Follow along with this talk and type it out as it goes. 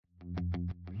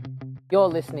You're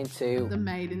listening to the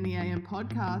Made in the AM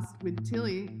podcast with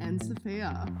Tilly and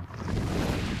Sophia.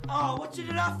 Oh, what you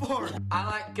do that for? I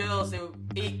like girls who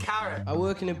eat carrot. I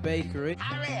work in a bakery.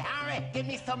 Harry, give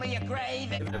me some of your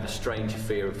gravy. I have a strange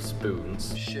fear of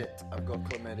spoons. Shit, I've got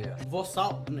chlamydia. What's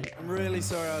happening? I'm really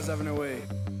sorry I was having a wee.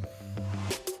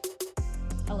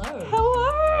 Hello.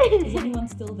 Hello! Is anyone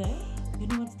still there?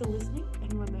 Anyone still listening?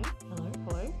 Anyone there? Hello.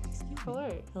 Hello? Excuse me.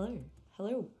 Hello. Hello.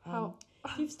 Hello. How-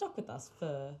 If you've stuck with us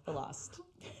for the last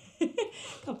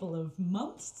couple of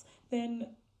months, then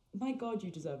my God, you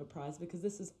deserve a prize because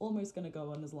this is almost going to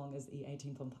go on as long as the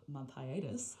 18th month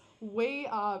hiatus. We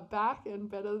are back and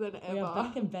better than ever. We are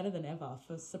back and better than ever,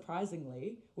 for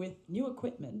surprisingly, with new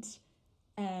equipment.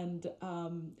 And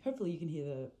hopefully you can hear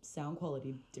the sound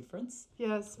quality difference.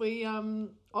 Yes, we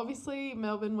obviously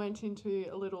Melbourne went into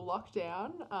a little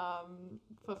lockdown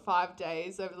for 5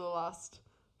 days over the last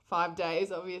 5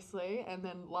 days, obviously, and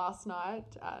then last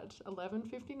night at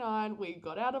 11:59 we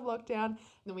got out of lockdown, and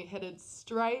then we headed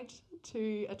straight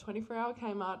to a 24-hour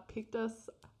Kmart, picked us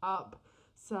up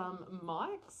some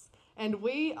mics, and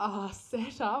we are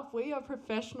set up. We are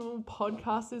professional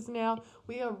podcasters now.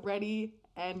 We are ready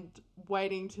and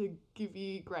waiting to give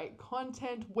you great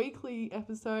content, weekly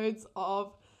episodes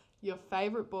of your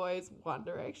favourite boys, One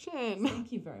Direction.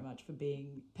 Thank you very much for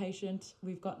being patient.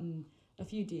 We've gotten a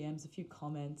few DMs, a few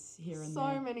comments here and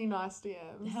there. So many nice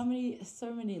DMs.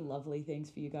 So many lovely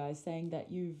things for you guys saying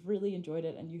that you've really enjoyed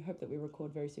it and you hope that we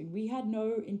record very soon. We had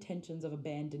no intentions of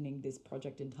abandoning this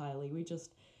project entirely. We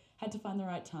just had to find the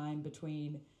right time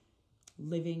between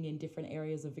living in different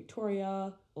areas of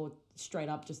Victoria or straight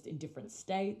up just in different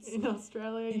states. In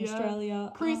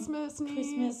Australia, Christmas, New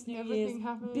everything Year's,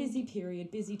 happened. busy period,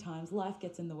 busy times. Life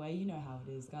gets in the way. You know how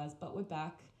it is, guys. But we're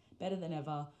back better than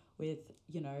ever with,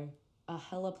 a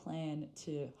hella plan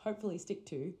to hopefully stick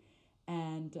to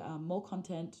and more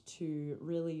content to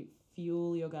really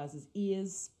fuel your guys'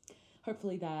 ears.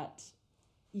 Hopefully that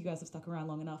you guys have stuck around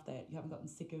long enough that you haven't gotten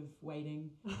sick of waiting.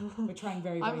 We're trying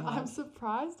very, very hard. I'm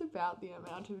surprised about the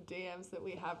amount of DMs that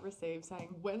we have received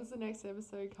saying, when's the next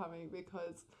episode coming?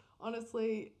 Because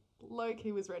honestly,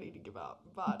 low-key was ready to give up,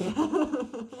 but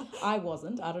I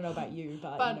wasn't. I don't know about you,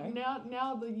 but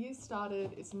now the year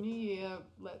started. It's new year.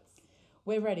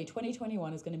 We're ready.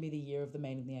 2021 is going to be the year of the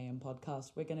Made in the AM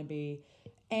podcast. We're going to be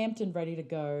amped and ready to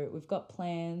go. We've got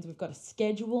plans. We've got a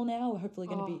schedule now. We're hopefully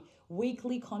going to be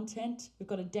weekly content. We've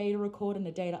got a day to record and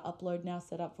a day to upload now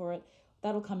set up for it.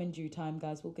 That'll come in due time,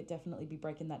 guys. We'll definitely be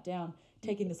breaking that down,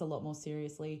 taking this a lot more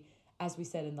seriously, as we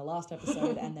said in the last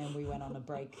episode, and then we went on a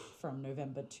break from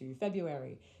November to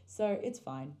February. So it's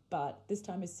fine, but this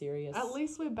time is serious. At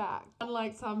least we're back.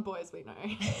 Unlike some boys we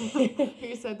know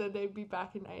who said that they'd be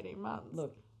back in 18 months.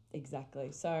 Look,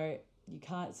 exactly. So you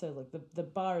can't, the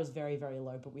bar is very, very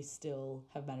low, but we still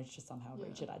have managed to somehow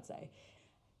reach it, I'd say.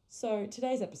 So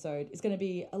today's episode is going to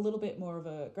be a little bit more of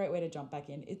a great way to jump back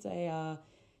in. It's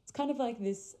it's kind of like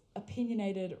this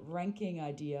opinionated ranking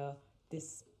idea,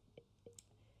 this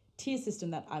tier system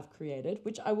that I've created,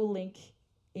 which I will link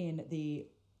in the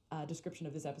description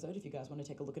of this episode if you guys want to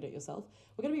take a look at it yourself.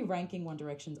 We're going to be ranking One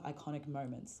Direction's iconic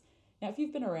moments. Now, if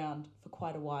you've been around for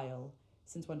quite a while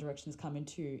since One Direction has come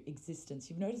into existence,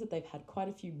 you've noticed that they've had quite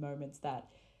a few moments that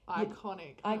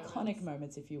iconic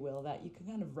moments, if you will, that you can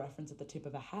kind of reference at the tip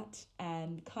of a hat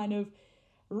and kind of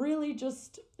really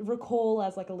just recall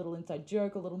as like a little inside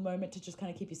joke, a little moment to just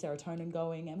kind of keep your serotonin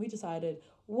going. And we decided,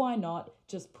 why not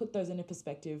just put those into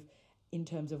perspective in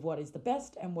terms of what is the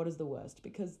best and what is the worst,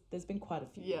 because there's been quite a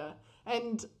few. Yeah.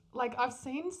 And like I've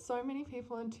seen so many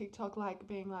people on TikTok like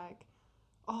being like,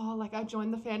 oh, like I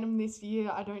joined the fandom this year,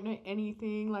 I don't know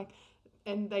anything, like,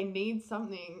 and they need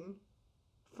something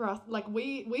for us. Like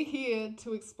we're here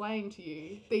to explain to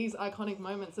you these iconic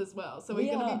moments as well. So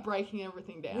we're going to be breaking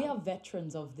everything down. We are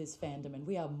veterans of this fandom and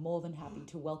we are more than happy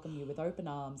to welcome you with open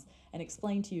arms and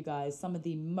explain to you guys some of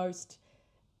the most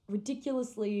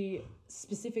ridiculously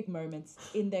specific moments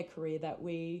in their career that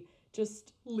we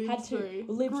just grew up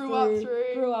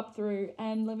through.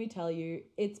 And let me tell you,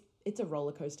 it's a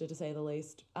roller coaster to say the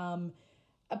least.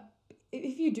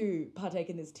 If you do partake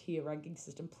in this tier ranking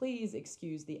system, please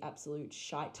excuse the absolute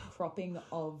shite cropping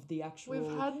of the actual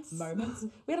moments.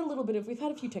 We've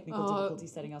had a few technical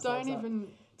difficulties setting ourselves up. Don't even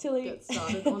Tilly, get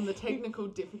started on the technical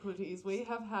difficulties we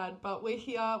have had, but we're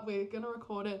here, we're going to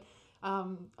record it.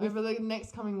 Over the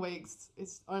next coming weeks,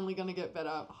 it's only going to get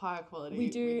better, higher quality. We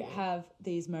do have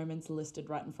these moments listed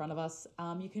right in front of us.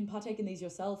 You can partake in these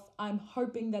yourself. I'm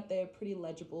hoping that they're pretty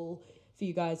legible for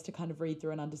you guys to kind of read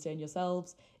through and understand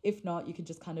yourselves. If not, you can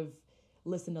just kind of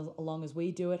listen along as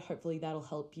we do it. Hopefully that'll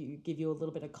help you, give you a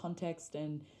little bit of context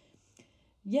and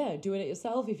yeah, do it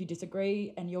yourself if you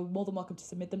disagree, and you're more than welcome to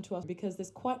submit them to us because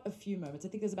there's quite a few moments. I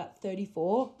think there's about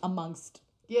 34 amongst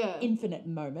Yeah. infinite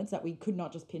moments that we could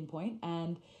not just pinpoint,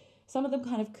 and some of them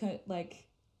kind of like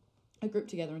are grouped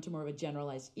together into more of a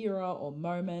generalized era or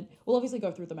moment. We'll obviously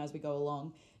go through them as we go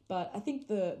along, but I think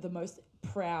the most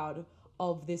proud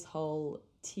of this whole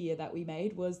tier that we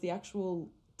made was the actual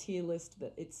tier list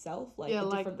that itself, like Yeah, the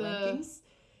like different the- rankings,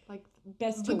 Like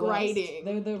best the to worst. grading.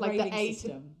 The Like the rating A to-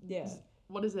 system. Yeah.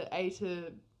 what is it? A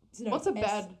to So no, What's a S,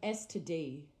 bad- S to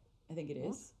D? I think it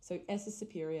is. So S is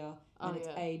superior, and it's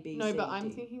A, B, No, C, but I'm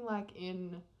D. thinking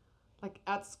like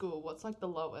at school, what's like the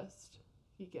lowest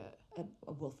you get?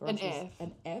 Well, for An us, was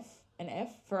F. An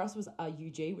F for us was a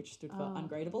UG, which stood for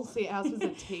ungradable. See, ours was a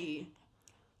T.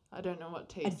 I don't know what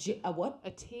T. A what?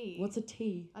 A T. What's a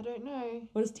T? I don't know.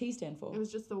 What does T stand for? It was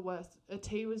just the worst. A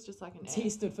T was just like an T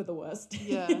F. stood for the worst.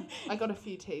 Yeah, I got a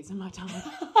few T's in my time.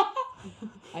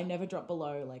 I never dropped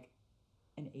below like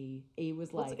an E. E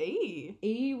was What's like E?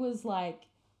 E was like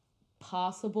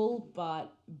passable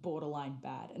but borderline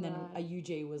bad, and then a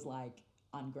UG was like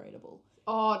ungradable.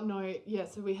 Oh no, yeah.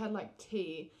 So we had like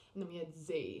T, and then we had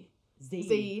Z. Z.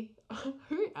 Z.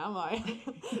 Who am I?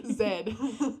 Z.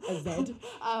 A Z.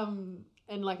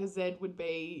 And like a Z would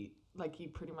be like you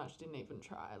pretty much didn't even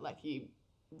try. Like you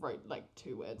wrote like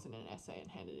 2 words in an essay and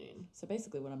handed it in. So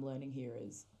basically, what I'm learning here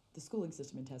is the schooling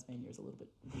system in Tasmania is a little bit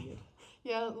weird.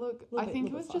 Yeah, look, Little I bit- think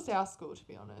it little was bit just our school, to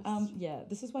be honest. Yeah,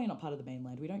 this is why you're not part of the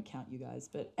mainland. We don't count you guys.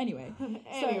 But anyway.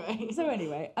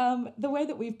 Anyway. The way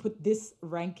that we've put this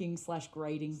ranking /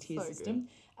 grading tier So good. system,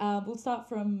 we'll start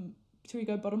from, should we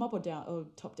go bottom up or down or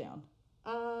top down?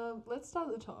 Let's start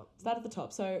at the top. Start at the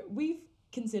top. So we've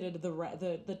considered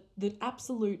the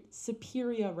absolute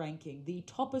superior ranking, the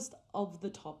toppest of the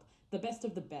top, the best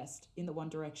of the best in the One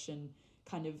Direction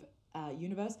kind of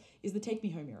universe is the Take Me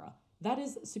Home era. That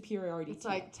is superiority. It's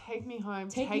tier. like take me home,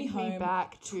 Take take me home,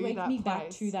 back to take that me place. back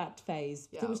to that phase.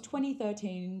 Yeah. There was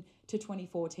 2013 to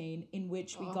 2014 in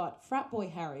which we got Frat Boy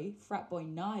Harry, Frat Boy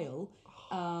Niall.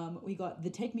 We got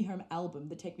the Take Me Home album,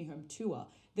 the Take Me Home tour.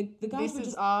 The guys This were is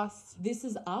just us. This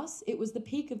Is Us. It was the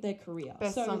peak of their career.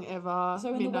 Best song ever. so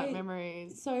in the Midnight way-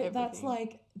 Memories. So that's everything.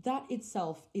 like, that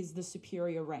itself is the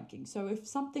superior ranking. So if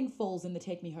something falls in the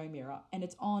Take Me Home era and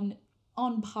it's on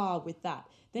par with that,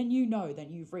 then you know that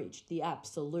you've reached the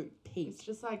absolute peak. It's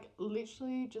just like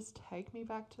literally just take me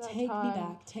back to that Take time. me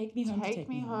back, take me home, to Take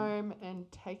me home and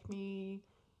take me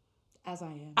as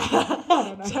I am. I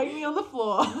don't know. take me on the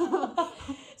floor.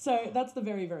 So that's the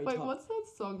very, very Wait, top. what's that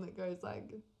song that goes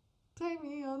like take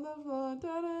me on the floor,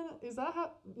 da, da, da. Is that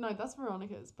how no, that's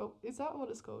Veronica's, but is that what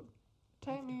it's called?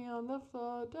 Take me on the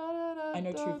floor, da, da, da, I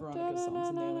know da, 2 Veronica da, songs da, and they're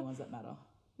the da, only da. ones that matter.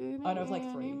 Didn't I know of, like,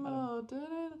 hear 3. I don't know. anymore, da, da,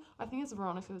 da. I think it's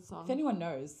Veronica's song. If anyone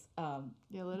knows,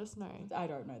 Yeah, let us know. I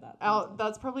don't know that.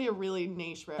 That's probably a really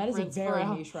niche That reference is a very for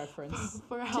our, niche reference.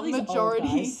 for our Chili's old, majority.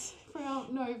 guys.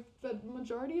 But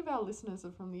majority of our listeners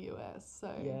are from the US.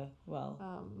 So Yeah, well.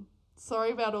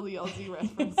 sorry about all the Aussie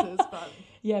references, but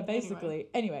Yeah, basically.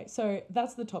 Anyway, so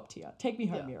that's the top tier. Take Me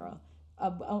Home Yeah. era.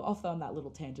 Off on that little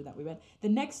tangent that we went. The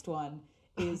next one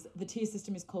is the tier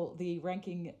system is called, the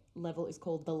ranking level is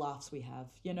called the laughs we have.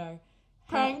 You know,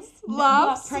 Pranks,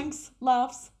 laughs. pranks,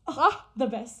 laughs, Ah. the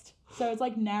best. So it's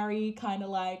like nary kind of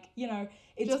like, you know,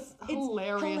 it's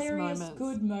hilarious moments.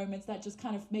 good moments that just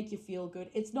kind of make you feel good.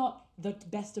 It's not the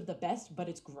best of the best, but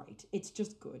it's great. It's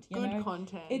just good. You Good know?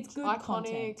 content. It's good Iconic.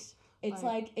 content. It's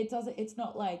like it doesn't. It's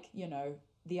not like, you know,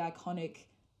 the iconic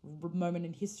moment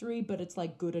in history, but it's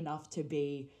like good enough to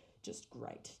be just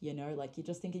great. You know, like you're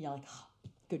just thinking, you're like, oh,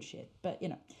 good shit. But you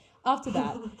know, after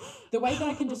that, the way that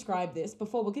I can describe this,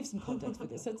 before we'll give some context for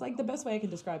this. So it's like the best way I can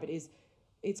describe it is,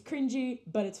 it's cringy,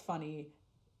 but it's funny,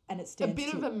 and it a stands bit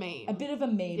to, of a meme. a bit of a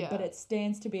meme, Yeah. but it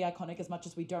stands to be iconic as much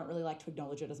as we don't really like to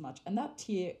acknowledge it as much. And that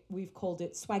tier, we've called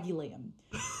it Swaggy Liam.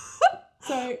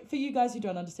 So for you guys who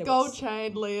don't understand, Gold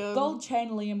chain, Liam. Gold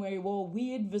chain Liam, where he wore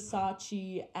weird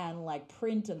Versace and like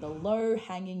print and the low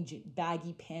hanging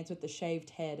baggy pants with the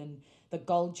shaved head and the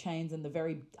gold chains and the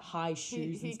very high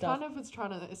shoes He and stuff. kind of was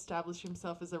trying to establish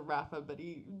himself as a rapper, but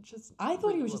he just. I thought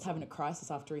he really was just wasn't. having a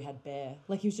crisis after he had Bear.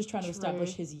 Like he was just trying to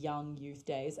establish his young youth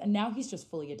days. And now he's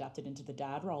just fully adapted into the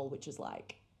dad role, which is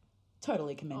like,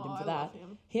 totally commend him Oh, for I that. love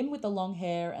him. Him with the long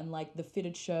hair and like the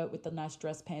fitted shirt with the nice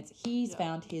dress pants, he's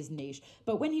found his niche.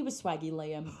 But when he was Swaggy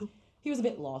Liam, he was a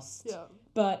bit lost. Yeah.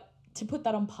 But to put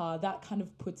that on par, that kind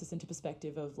of puts us into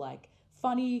perspective of like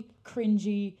funny,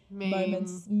 cringy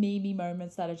moments, memey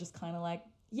moments that are just kind of like,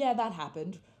 yeah, that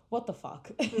happened. What the fuck?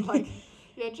 Like,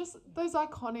 yeah, just those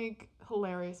iconic,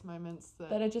 hilarious moments that.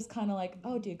 That are just kind of like,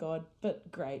 oh dear God,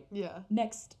 but great. Yeah.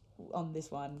 Next on this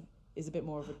one, is a bit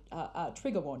more of a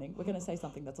trigger warning. We're going to say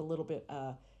something that's a little bit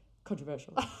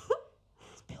controversial.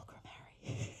 It's Pilgrim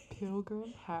Harry.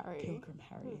 Pilgrim Harry. Pilgrim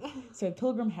Harry. So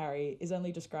Pilgrim Harry is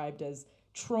only described as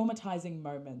traumatizing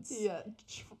moments. Yeah.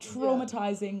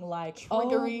 Traumatizing, like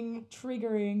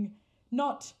triggering.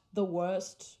 Not the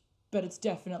worst, but it's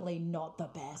definitely not the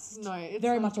best. No, it's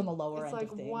very like, much on the lower it's end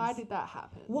like, of things. why did that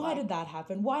happen? Why did that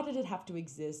happen? Why did it have to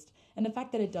exist? And the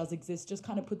fact that it does exist just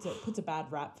kind of puts a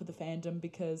bad rap for the fandom,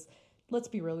 because let's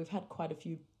be real, we've had quite a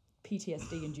few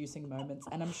PTSD inducing moments,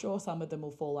 and I'm sure some of them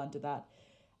will fall under that.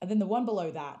 And then the one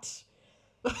below that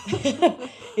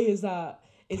is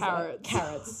Carrots.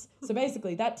 Carrots. So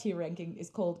basically that tier ranking is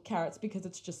called Carrots because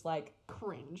it's just like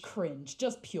cringe,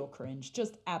 just pure cringe,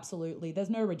 just absolutely. There's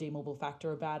no redeemable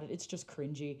factor about it. It's just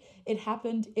cringy. It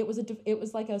happened. It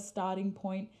was like a starting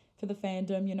point for the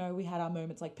fandom. You know, we had our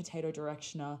moments like Potato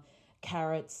Directioner,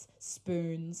 Carrots,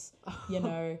 Spoons, you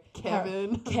know,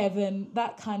 Kevin,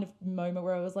 that kind of moment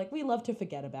where it was like, we love to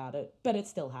forget about it, but it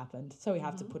still happened. So we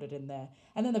have to put it in there.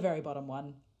 And then the very bottom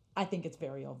one, I think it's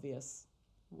very obvious.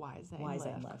 Why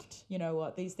Zayn left? You know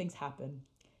what? These things happen.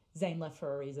 Zayn left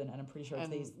for a reason, and I'm pretty sure it's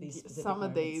these specific some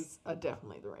of moments. these are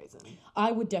definitely the reason.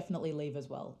 I would definitely leave as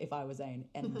well if I was Zayn,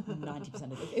 and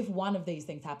 90% of it. If one of these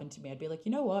things happened to me, I'd be like,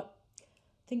 you know what?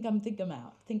 Think I'm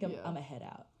out. I'm a head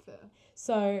out. Fair.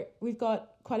 So we've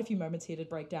got quite a few moments here to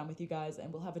break down with you guys,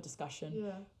 and we'll have a discussion.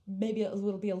 Yeah. Maybe it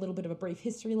will be a little bit of a brief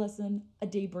history lesson, a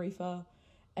debriefer,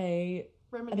 a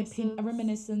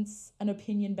reminiscence, an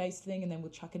opinion-based thing, and then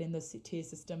we'll chuck it in the tier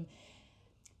system.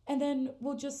 And then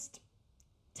we'll just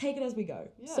take it as we go.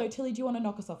 Yeah. So, Tilly, do you want to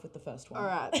knock us off with the first one? All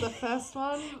right, the first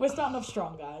one. We're starting off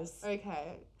strong, guys.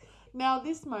 Okay. Now,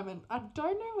 this moment, I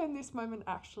don't know when this moment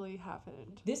actually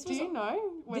happened. Do you know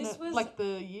when this was like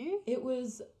the year? It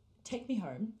was Take Me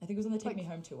Home. I think it was on the Take Me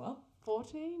Home tour.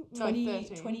 14?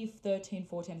 2013,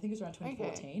 14. I think it was around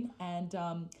 2014. Okay.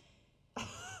 And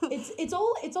it's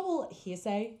all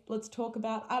hearsay. Let's talk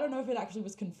about. I don't know if it actually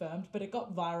was confirmed, but it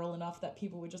got viral enough that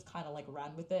people were just kind of like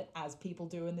ran with it, as people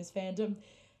do in this fandom.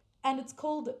 And it's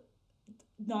called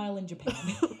Niall in Japan.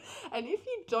 And if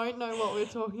you don't know what we're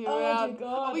talking Oh about, my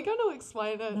God. are we going to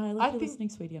explain it? Niall, if you're listening,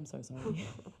 sweetie, I'm so sorry.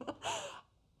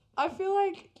 I feel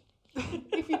like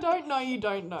if you don't know, you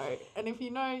don't know. And if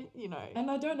you know, you know. And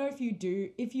I don't know if you do.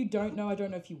 If you don't know, I don't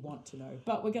know if you want to know.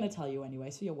 But we're going to tell you anyway,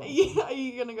 so you're welcome. Yeah, are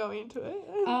you going to go into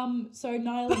it? So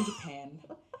Niall in Japan.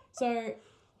 So,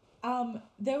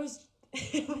 there was... How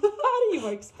do you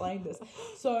explain this?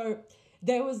 So,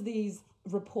 there was these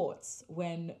reports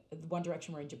when One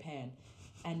Direction were in Japan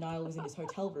and Niall was in his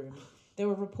hotel room. There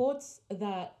were reports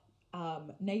that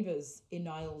neighbours in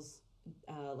Niall's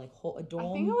a dorm.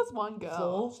 I think it was one girl.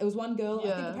 Floor. It was one girl.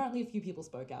 Yeah. I think apparently a few people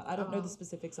spoke out. I don't know the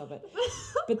specifics of it.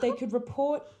 But they could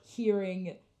report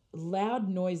hearing loud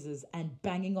noises and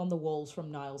banging on the walls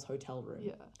from Niall's hotel room.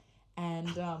 Yeah.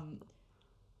 And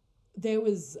there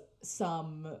was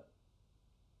some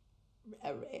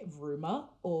rumour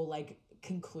or like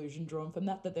conclusion drawn from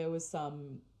that there was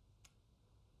some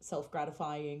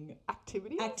self-gratifying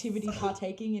activity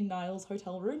partaking in Niall's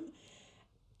hotel room.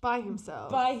 By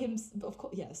himself. Of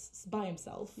course, yes, by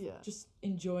himself. Yeah. Just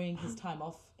enjoying his time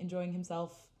off, enjoying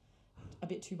himself a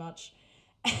bit too much.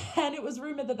 And it was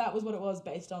rumoured that was what it was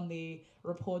based on the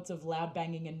reports of loud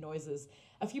banging and noises.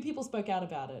 A few people spoke out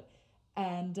about it.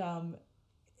 And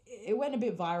it went a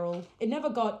bit viral. It never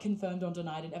got confirmed or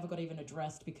denied. It never got even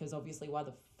addressed because obviously why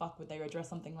the fuck would they address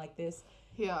something like this?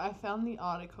 Here, I found the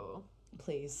article.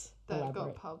 Please that elaborate.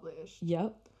 Got published.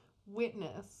 Yep.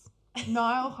 Witness.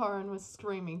 Niall Horan was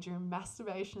screaming during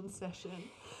masturbation session.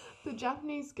 The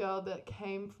Japanese girl that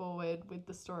came forward with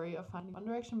the story of finding One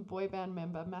Direction boy band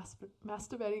member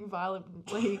masturbating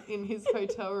violently in his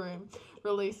hotel room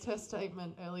released her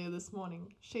statement earlier this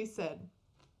morning. She said,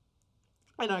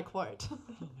 and I quote, Oh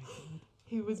my God.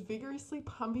 He was vigorously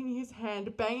pumping his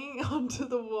hand, banging onto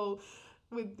the wall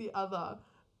with the other,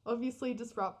 obviously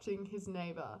disrupting his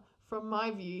neighbour. From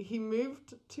my view, he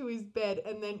moved to his bed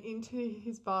and then into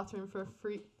his bathroom for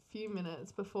a few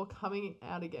minutes before coming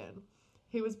out again.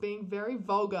 He was being very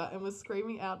vulgar and was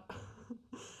screaming out.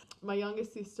 My younger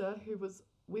sister, who was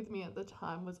with me at the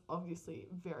time, was obviously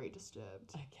very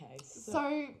disturbed. Okay.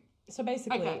 So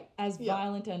basically, as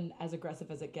violent and as aggressive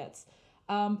as it gets.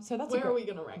 So that's where are we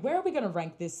gonna rank? Where are we gonna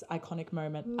rank this iconic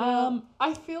moment?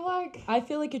 I feel like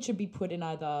it should be put in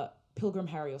either Pilgrim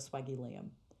Harry or Swaggy Liam.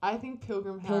 I think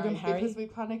Pilgrim Harry because we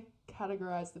kind of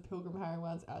categorize the Pilgrim Harry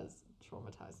ones as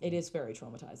traumatizing. It is very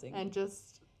traumatizing, and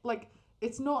just like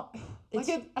it's not like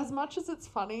as much as it's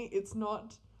funny, it's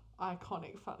not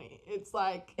iconic funny. It's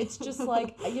like it's just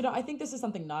like I think this is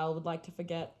something Niall would like to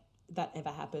forget. that ever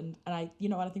happened. And you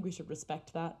know what, I think we should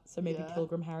respect that. So maybe Yeah.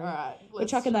 Pilgrim Harry. All right. We're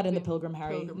chucking that in the chuck Pilgrim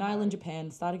Harry. Pilgrim Niall Harry. in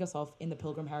Japan starting us off in the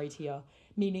Pilgrim Harry tier,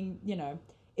 meaning, you know,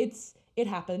 it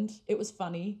happened. It was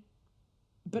funny,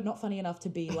 but not funny enough to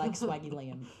be like Swaggy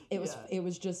Liam. It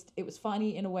was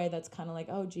funny in a way that's kind of like,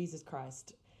 oh, Jesus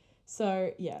Christ.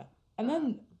 So, yeah. And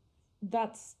then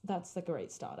that's a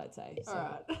great start, I'd say. So All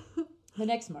right. the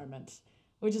next moment,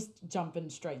 we're just jumping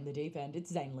straight in the deep end.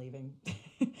 It's Zayn leaving.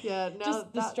 Yeah. Now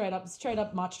Just the straight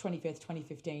up March 25th,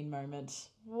 2015 moment.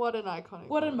 what an iconic.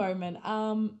 What a moment.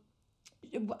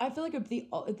 I feel like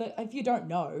if you don't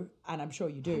know, and I'm sure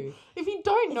you do, If you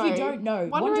don't know,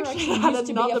 One Direction had used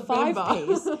to be a another member.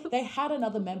 5-piece. They had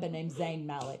another member named Zayn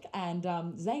Malik, and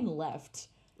Zayn left,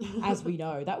 as we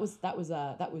know. That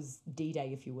was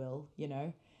D-Day, if you will. You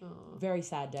know, very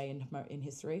sad day in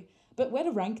history. But where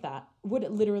to rank that? Would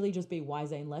it literally just be why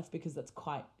Zayn left? Because that's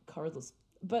quite correlate,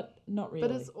 but not really.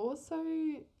 But it's also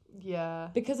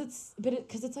because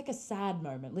it's like a sad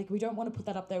moment. Like we don't want to put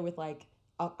that up there with like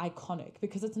iconic,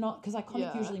 because it's not, because iconic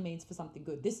Yeah. usually means for something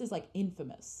good. This is like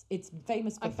infamous. It's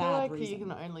famous for I feel bad like reasons. you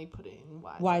can only put it in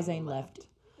Why Zayn left.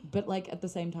 But like at the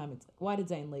same time, it's why did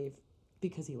Zayn leave?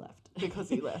 Because he left. Because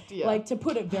he left. Yeah. Like to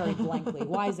put it very blankly,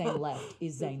 why Zayn left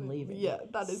is Zayn leaving. Yeah,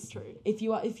 that is true. If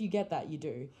you get that, you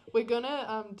do. We're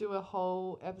gonna do a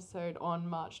whole episode on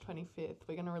March 25th.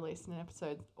 We're gonna release an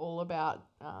episode all about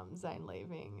Zayn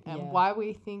leaving and Yeah. why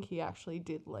we think he actually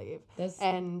did leave, There's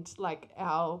and like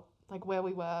our where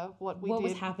we were, what what did,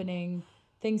 was happening.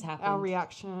 Things happened. our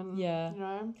reaction. Yeah. You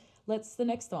know. The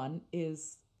next one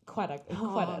is quite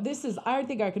a this is, I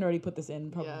think I can already put this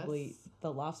in probably Yes.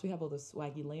 the laughs we have, all the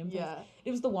Swaggy Liam things. Yeah.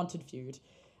 It was the Wanted feud.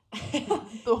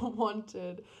 The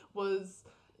Wanted was,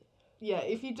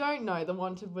 if you don't know, The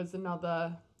Wanted was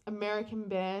another American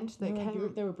band that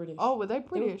came. They were British. Oh, were they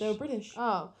British? They were British.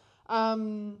 Oh,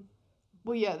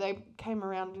 well, yeah, they came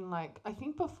around in like, I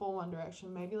think before One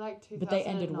Direction, maybe like 2009. But they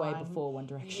ended way before One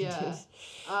Direction Yeah.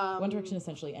 did. One Direction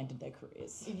essentially ended their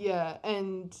careers. Yeah,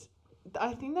 and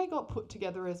I think they got put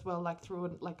together as well, like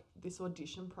through like this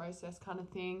audition process kind of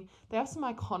thing. They have some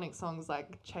iconic songs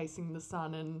like "Chasing the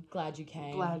Sun" and Glad You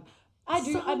Came. "Glad." I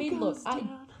do. I Sun mean, look, goes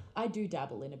down. I do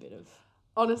dabble in a bit of.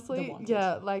 Honestly, The Wanted.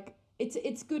 yeah, like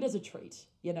It's good as a treat,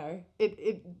 you know.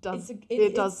 it does. It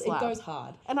It does. does slap. It goes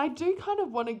hard. And I do kind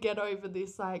of want to get over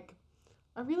this, like,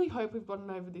 I really hope we've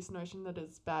gotten over this notion that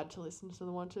it's bad to listen to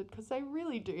The Wanted, because they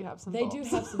really do have some They do bops.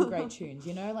 have some great tunes,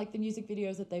 you know, like the music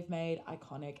videos that they've made,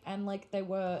 iconic, and like they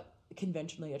were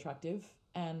conventionally attractive,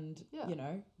 and Yeah. you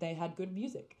know they had good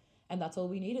music, and that's all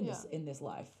we need in this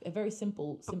life. A very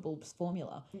simple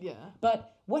formula. Yeah.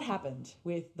 But what happened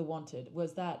with The Wanted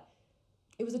was that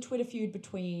it was a Twitter feud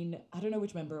between, I don't know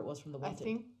which member it was from The I Wanted.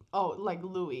 think, like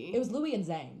Louis. It was Louis and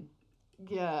Zayn.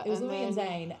 Yeah. It was and Louis and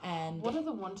then- Zayn, and What are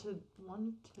the wanted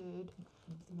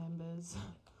members?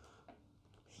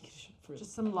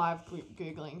 Just some live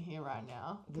Googling here right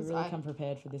now. we 'cause really I- come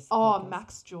prepared for this. Oh, podcast.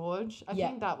 Max George. I Yeah.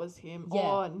 think that was him.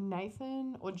 Yeah. Or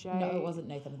Nathan or Jay. No, it wasn't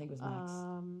Nathan. I think it was Max.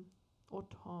 Or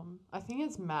Tom. I think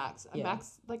it's Max. Yeah.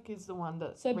 Max is the one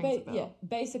that So rings a bell.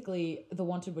 basically, The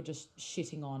Wanted were just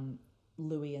shitting on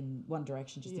Louis and One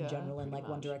Direction just in Yeah, general, and pretty like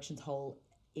One much. Direction's whole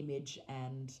image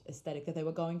and aesthetic that they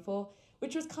were going for,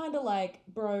 which was kind of like,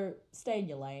 bro, stay in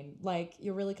your lane. Like,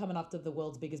 you're really coming after the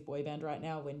world's biggest boy band right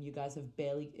now when you guys have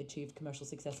barely achieved commercial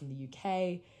success in the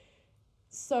UK.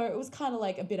 So it was kind of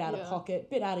like a bit out of Yeah. pocket,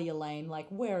 bit out of your lane. Like,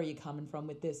 where are you coming from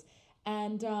with this?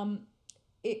 And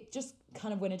it just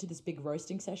kind of went into this big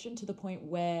roasting session to the point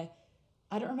where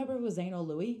I don't remember if it was Zayn or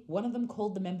Louis. One of them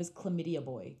called the members Chlamydia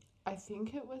Boy. I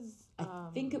think it was. I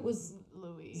think it was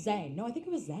Louis. Zayn. No, I think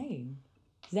it was Zayn.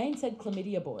 Zayn said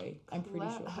Chlamydia Boy. I'm pretty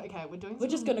sure. Okay, We're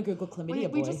just going to Google Chlamydia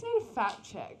Boy. We just need to fact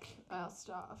check our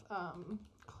stuff.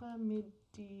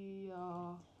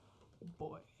 Chlamydia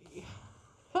Boy.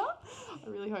 I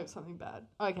really hope something bad.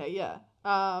 Okay, yeah.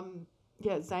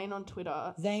 Zayn on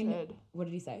Twitter said. What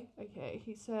did he say? Okay,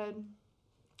 he said.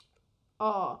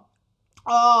 Oh,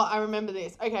 I remember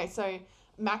this. Okay, so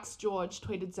Max George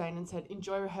tweeted Zayn and said,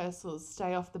 "Enjoy rehearsals,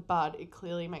 stay off the bud. It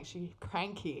clearly makes you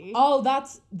cranky." Oh,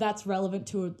 that's relevant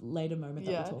to a later moment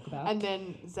that we'll talk about. And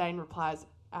then Zayn replies,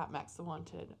 "At Max the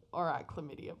Wanted. All right,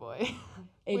 Chlamydia Boy."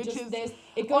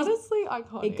 it goes honestly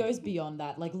iconic. It goes beyond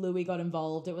that. Like Louis got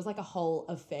involved. It was like a whole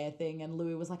affair thing, and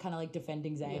Louis was like kind of like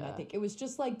defending Zayn. Yeah. I think it was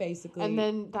just like basically. And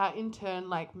then that in turn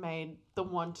like made the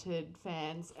Wanted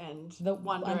fans and The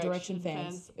One Direction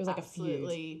fans. It was like a feud.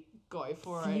 absolutely go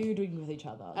for it. feuding with each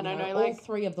other. And You I know, all like-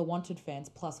 3 of the Wanted fans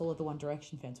plus all of the One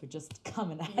Direction fans were just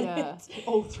coming at Yeah, it.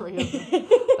 all 3 of them.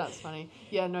 That's funny.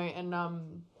 Yeah, no, and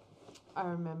I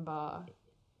remember,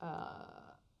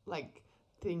 like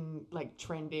thing like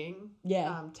trending.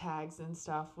 Yeah. Tags and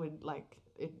stuff would like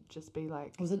it just be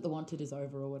like. Wasn't the Wanted is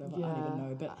over or whatever? I don't even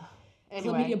know. But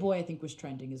Anyway, Chlamydia Boy, I think, was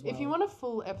trending as well. if you want a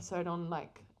full episode on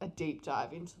like a deep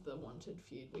dive into the Wanted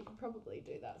feud, we could probably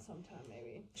do that sometime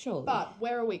maybe. Sure. But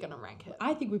where are we gonna rank it?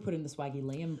 I think we put in the Swaggy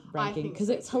Liam ranking think because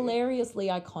so it's too. hilariously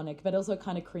iconic, but also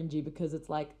kind of cringy because it's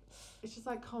like It's just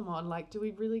like, come on, like, do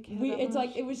we really care? it's that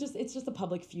like it's just a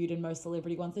public feud, and most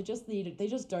celebrity ones they just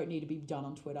don't need to be done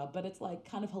on Twitter. But it's like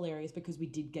kind of hilarious because we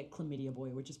did get Chlamydia Boy,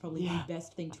 which is probably the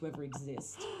best thing to ever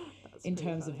exist in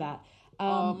terms of that.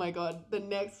 Oh my god, the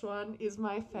next one is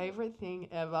my favorite thing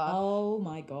ever. Oh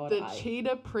my god! The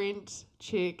cheetah print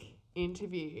chick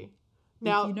interview.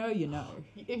 Now, if you know,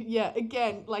 you know.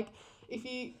 Again, like if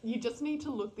you just need to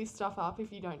look this stuff up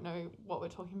if you don't know what we're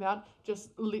talking about.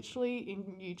 Just literally in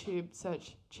YouTube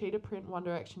search cheetah print One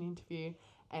Direction interview,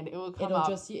 and it will come up.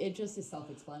 It just is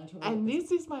self-explanatory. And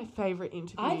this is my favorite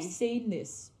interview. I've seen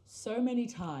this so many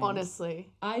times. Honestly,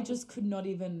 I just could not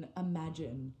even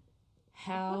imagine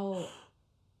how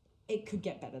it could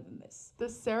get better than this. the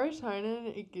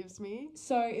serotonin it gives me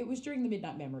So it was during the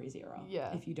Midnight Memories era.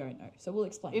 Yeah. If you don't know, so we'll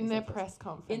explain in this their first. press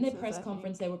conference. In their press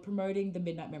conference, they were promoting the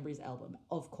Midnight Memories album,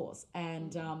 of course.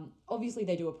 And obviously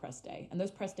they do a press day. And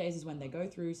those press days is when they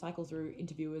cycle through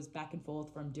interviewers back and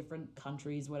forth from different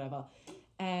countries, whatever.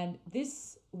 And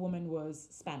this woman was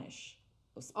Spanish.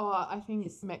 I think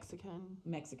it's Mexican.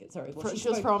 Mexican, sorry. She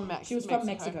was from Mexico. She was from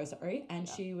Mexico, sorry. And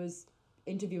she was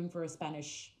interviewing for a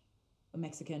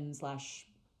Mexican /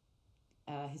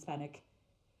 Hispanic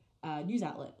news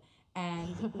outlet.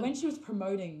 And when she was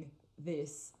promoting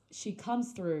this, she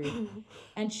comes through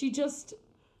and she just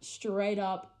straight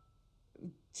up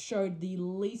showed the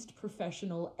least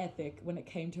professional ethic when it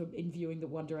came to interviewing the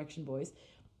One Direction boys.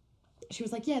 She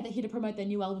was like, yeah, they're here to promote their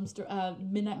new album,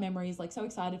 Midnight Memories, like so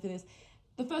excited for this.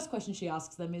 The first question she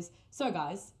asks them is, so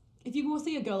guys, if you go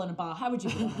see a girl in a bar, how would you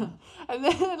hit on her? And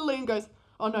then Liam goes,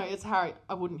 oh no, it's Harry.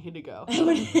 I wouldn't hit a girl.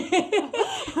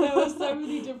 There were so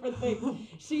many different things.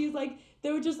 She's like,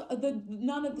 there were just so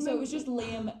it was just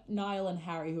Liam, Niall, and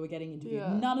Harry who were getting interviewed.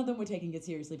 Yeah. None of them were taking it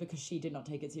seriously because she did not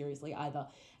take it seriously either.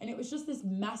 And it was just this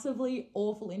massively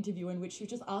awful interview in which she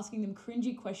was just asking them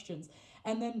cringy questions.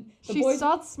 And then She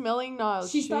starts smelling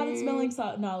Niall's shoe. She started smelling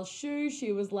Niall's shoe.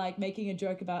 She was like making a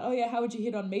joke about, oh yeah, how would you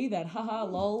hit on me then? Haha,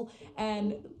 lol.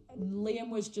 And Liam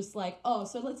was just like, oh,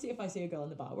 so let's see if I see a girl in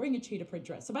the bar wearing a cheetah print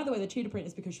dress. So by the way, the cheetah print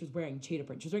is because she was wearing cheetah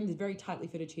print. She was wearing this very tightly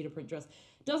fitted cheetah print dress.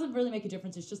 Doesn't really make a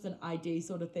difference. It's just an ID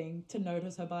sort of thing to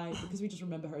notice her by because we just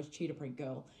remember her as cheetah print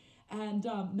girl. And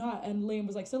and Liam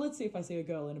was like, so let's see if I see a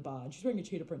girl in a bar and she's wearing a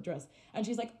cheetah print dress. And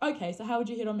she's like, okay, so how would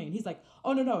you hit on me? And he's like,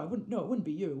 oh no, it wouldn't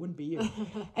be you. It wouldn't be you.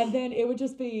 And then it would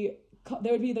just be,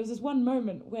 there was this one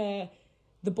moment where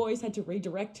the boys had to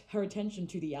redirect her attention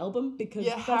to the album because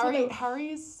Harry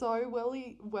is so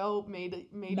well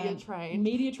media trained.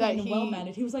 Media trained and well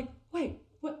mannered. He was like, wait,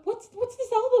 what's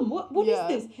this album? What is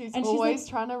this? He's and always she's like,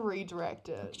 trying to redirect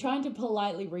it. trying to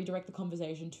politely redirect the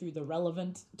conversation to the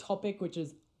relevant topic, which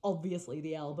is obviously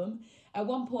the album. At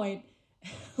one point,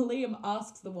 Liam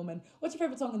asks the woman, what's your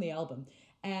favorite song on the album?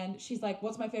 And she's like,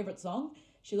 what's my favorite song?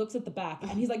 She looks at the back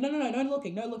and he's like, no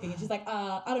looking. And she's like,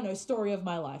 I don't know, Story of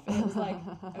My Life. And it was like,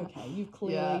 okay, you've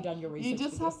clearly done your research. You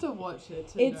just for have this. to watch it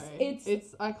to It's- know. it's-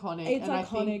 It's iconic. it's and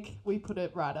iconic. I think we put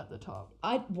it right at the top.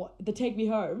 The Take Me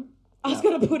Home. I was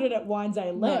going to put it at Wine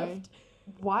Day Left.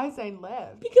 Why Zayn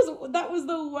left? Because that was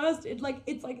the worst. It's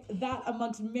like that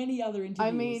amongst many other interviews.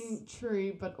 I mean,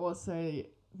 true, but also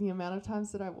the amount of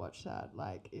times that I watched that,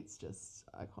 like, it's just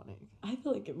iconic. I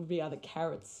feel like it would be either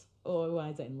Carrots or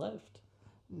Wine Day Left.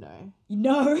 No.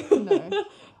 No. No.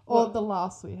 Or The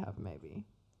Laughs We Have, maybe.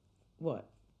 What?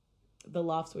 The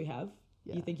Laughs We Have?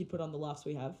 Yeah. You think you'd put on The Laughs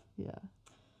We Have? Yeah.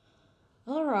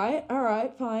 All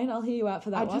right, fine. I'll hear you out for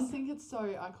that I one. just think it's so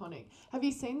iconic. Have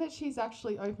you seen that she's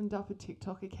actually opened up a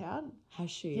TikTok account?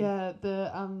 Has she? Yeah,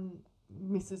 the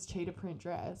Mrs. Cheetah Print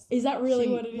dress. Is that really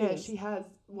what it is? Yeah, she has.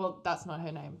 Well, that's not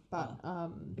her name, but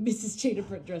Mrs. Cheetah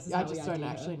Print Dress is I how just we don't ID her.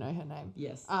 actually know her name.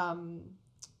 Yes.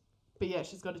 But yeah,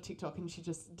 she's got a TikTok and she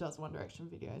just does One Direction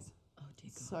videos. Oh dear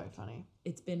God. So funny.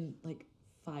 It's been like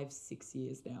 5-6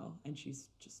 years now, and she's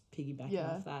just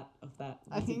piggybacking off that.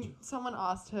 I think someone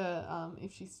asked her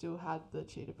if she still had the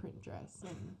cheetah print dress,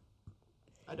 and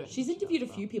I don't. She's think she interviewed a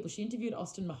does, few people. She interviewed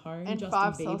Austin Mahone, And Justin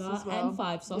Five Bieber, Sauce as well. and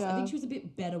Five Sauce. I Yeah. think she was a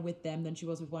bit better with them than she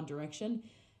was with One Direction.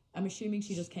 I'm assuming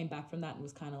she just came back from that and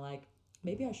was kind of like,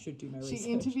 Maybe I should do my research. She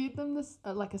interviewed them this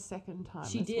like a second time.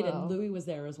 She as did, well. and Louis was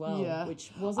there as well, Yeah.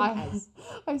 which wasn't I as.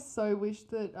 I so wish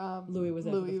that Louis was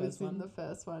there for the Louis first was one. in the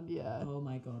first one. Yeah. Oh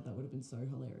my god, that would have been so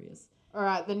hilarious. All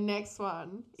right, the next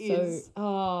one is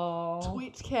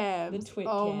Twitch cams. The Twitch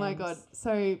Oh my cams. god.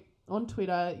 So on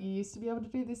Twitter, you used to be able to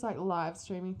do this like live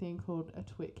streaming thing called a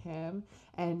Twit cam,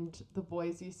 and the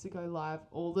boys used to go live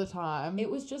all the time. It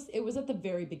was at the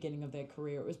very beginning of their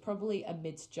career. It was probably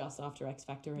amidst just after X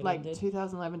Factor had like ended.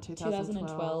 2011,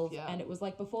 2012. Yeah. And it was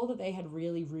like before that they had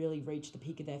really, really reached the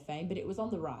peak of their fame, but it was on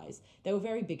the rise. They were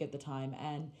very big at the time,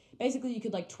 and basically you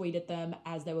could like tweet at them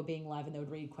as they were being live, and they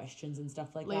would read questions and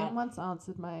stuff like Liam that. once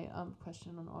answered my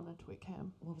question on a Twit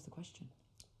cam. What was the question?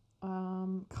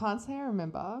 Can't say I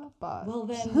remember, but Well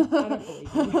then, I don't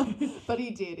believe you. but he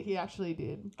did. He actually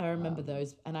did. I remember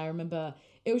those, and I remember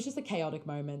it was just the chaotic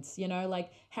moments, you know,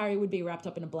 like Harry would be wrapped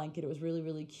up in a blanket. It was really,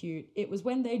 really cute. It was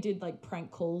when they did like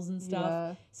prank calls and stuff.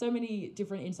 Yeah. So many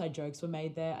different inside jokes were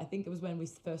made there. I think it was when we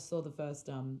first saw the first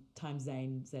time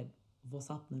Zayn said, "What's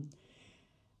happening?"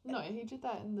 No, he did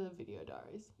that in the video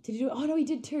diaries. Did he do it? Oh no, he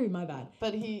did too. My bad.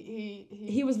 But he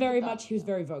He was very did that, much. He was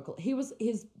very vocal. His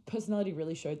personality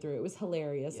really showed through. It was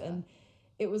hilarious, Yeah. and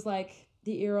it was like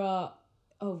the era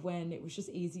of when it was just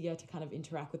easier to kind of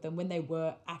interact with them when they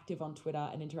were active on Twitter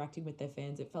and interacting with their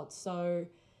fans. It felt so.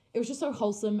 It was just so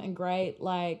wholesome and great.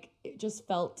 Like it just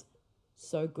felt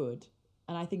so good,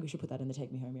 and I think we should put that in the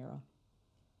Take Me Home era.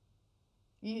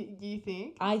 You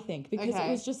think? I think because it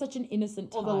Okay. was just such an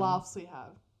innocent time. Or the laughs we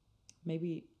have.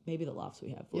 Maybe the laughs we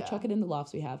have. We'll Yeah. chuck it in the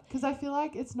laughs we have. Because I feel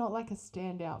like it's not like a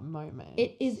standout moment.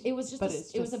 It is. It was just. But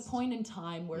It was a just- point in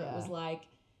time where it was yeah. like.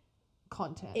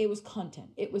 Content. It was content.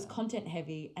 It was content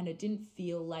heavy, and it didn't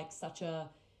feel like such a.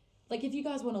 Like if you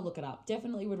guys want to look it up,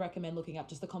 definitely would recommend looking up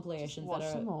just the compilations watch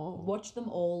that are. them all. Watch them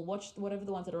all. Watch whatever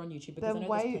the ones that are on YouTube because they're I know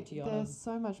way. there's plenty on They're them.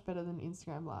 so much better than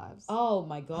Instagram lives. Oh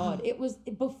my god! It was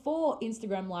before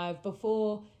Instagram Live,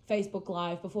 before Facebook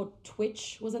Live, before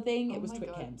Twitch was a thing. Oh It was my Twit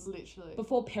God, cams. Literally.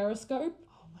 Before Periscope.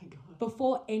 Oh my god.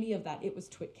 Before any of that, it was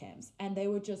Twit cams, and they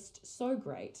were just so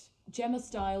great. Gemma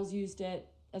Styles used it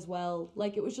as well.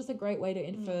 Like it was just a great way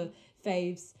to for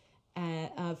faves,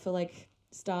 for like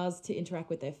stars to interact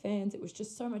with their fans. It was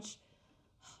just so much.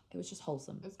 It was just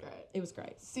wholesome. It's great. It was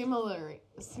great.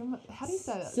 How do you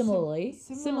say that? Similarly.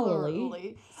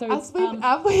 So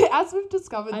as we've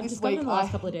discovered I've this discovered week, in the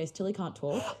last couple of days, Tilly can't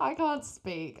talk. I can't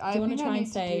speak. Do you want to try and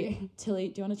say Tilly?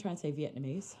 Do you want to try and say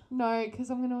Vietnamese? No, because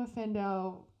I'm going to offend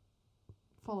our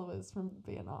followers from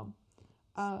Vietnam.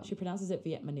 She pronounces it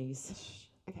Vietnamese.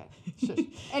 Okay, shush.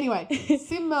 Anyway, She also can't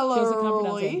pronounce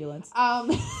similarly, ambulance.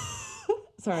 um,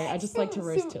 Sorry, I just like to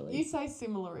roast Tilly. You say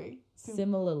similarly.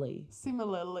 Similarly,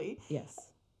 Similarly. yes.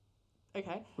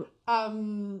 Okay.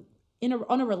 On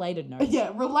a related note,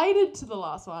 Yeah, related to the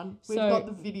last one, we've So, got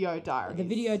the video diaries. the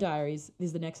video diaries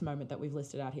is the next moment that we've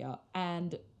listed out here.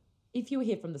 And if you were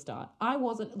here from the start, I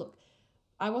wasn't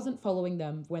following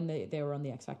them when they were on the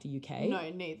X Factor UK. No,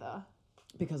 neither.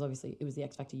 Because obviously it was the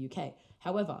X Factor UK.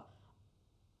 However,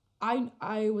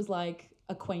 I was like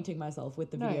acquainting myself with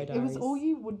the No, video it diaries. was all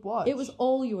you would watch. It was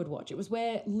all you would watch. It was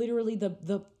where literally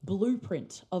the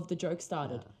blueprint of the joke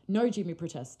started. No Jimmy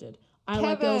protested. I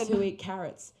like girls who Kevin. eat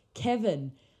carrots.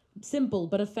 Kevin, simple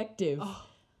but effective.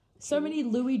 So many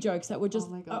Louis jokes that were just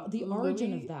Oh my God. the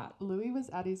origin Louis- of that. Louis was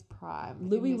at his prime. in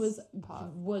Louis this was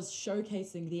part.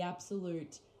 showcasing the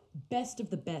absolute best of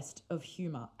the best of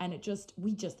humor, and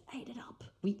we just ate it up.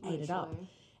 We ate it up. Literally.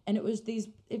 And it was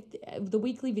the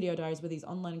weekly video diaries were these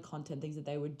online content things that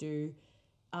they would do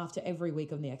after every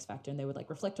week on the X Factor, and they would like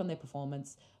reflect on their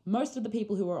performance. Most of the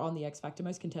people who were on the X Factor,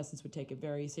 most contestants would take it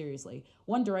very seriously.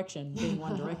 One Direction, being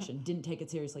One Direction, didn't take it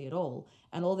seriously at all,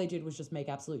 and all they did was just make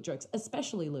absolute jokes,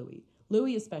 especially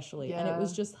Louis especially, and it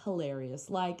was Yeah. just hilarious.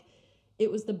 Like it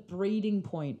was the breeding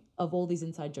point of all these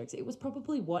inside jokes. It was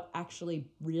probably what actually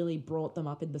really brought them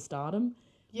up in the stardom.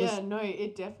 Yeah, no,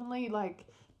 it definitely like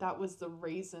that was the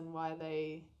reason why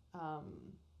they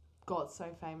got so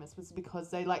famous was because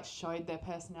they like showed their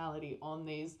personality on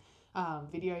these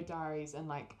video diaries and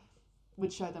like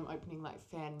would show them opening like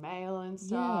fan mail and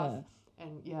stuff. Yeah.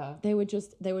 And yeah, They would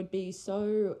just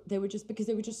because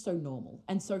they were just so normal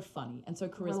and so funny and so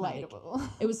charismatic. relatable.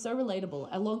 It was so relatable,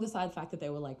 along the side fact that they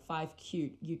were like 5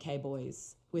 cute UK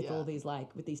boys with Yeah. all these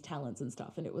with these talents and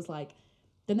stuff. And it was like,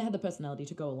 then they had the personality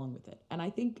to go along with it. And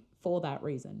I think for that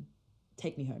reason,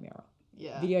 Take Me Home era.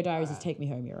 Yeah. Video Diaries is right. Take Me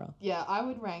Home era. Yeah, I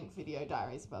would rank video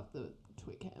diaries above the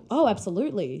Twit cams. Oh,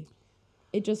 absolutely.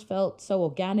 It just felt so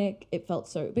organic. It felt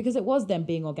so, because it was them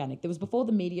being organic. It was before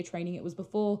the media training. It was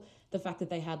before the fact that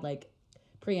they had like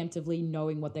preemptively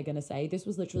knowing what they're going to say. This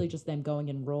was literally just them going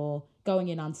in raw, going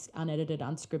in unedited,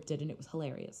 unscripted, and it was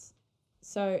hilarious.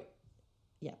 So,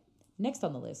 yeah. Next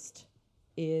on the list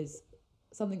is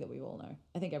something that we all know.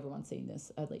 I think everyone's seen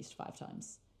this at least 5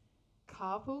 times.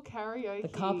 Carpool karaoke. The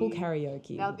carpool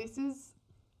karaoke. Now this is,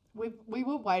 we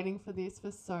were waiting for this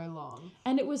for so long.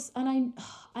 And it was, and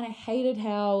I hated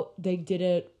how they did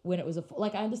it when it was a 4.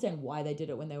 Like, I understand why they did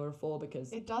it when they were a 4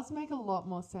 because It does make a lot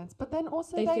more sense, but then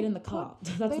also they fit in the car.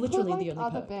 That's they literally put, the like, only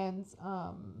other perk. bands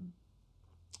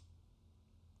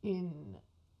in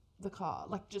the car,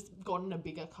 like just gotten a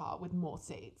bigger car with more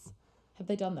seats. Have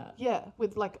they done that? Yeah,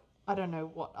 with like I don't know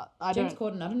what James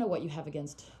Corden, I don't know what you have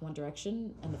against One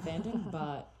Direction and the fandom,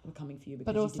 but we're coming for you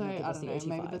because But you also didn't give I us don't the know,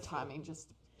 85. maybe the timing just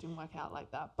didn't work out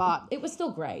like that. But It was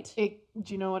still great. do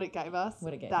you know what it gave us?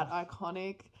 What it gave that us?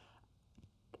 iconic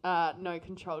no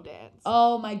control dance.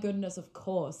 Oh my goodness, of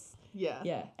course. Yeah.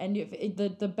 Yeah, and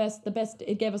the best,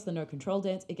 it gave us the no control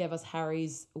dance. It gave us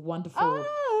Harry's wonderful,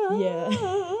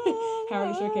 Ah.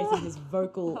 Harry showcasing his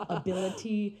vocal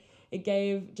ability. It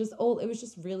gave it was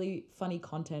just really funny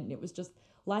content. And it was just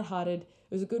lighthearted.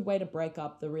 It was a good way to break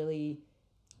up the really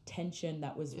tension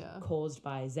that was caused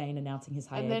by Zayn announcing his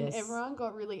hiatus. And then everyone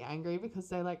got really angry because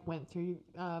they like went through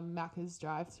Macca's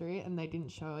drive-through and they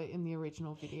didn't show it in the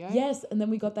original video. Yes, and then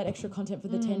we got that extra content for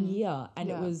the 10 year, and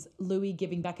it Yeah. was Louis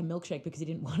giving back a milkshake because he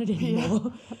didn't want it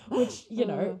anymore, which,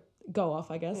 go off,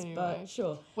 I guess, Anyway. but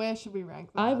sure. Where should we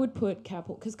rank that? I would put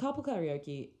because Carpool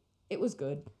Karaoke, it was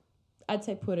good. I'd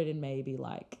say put it in maybe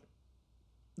like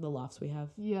the laughs we have.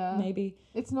 Yeah. Maybe.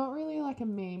 It's not really like a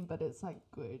meme, but it's like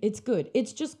good. It's good.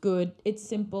 It's just good. It's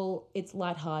simple. It's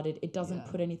lighthearted. It doesn't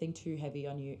Yeah. put anything too heavy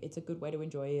on you. It's a good way to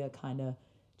enjoy a kind of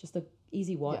just a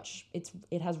easy watch.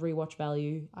 It has rewatch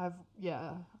value.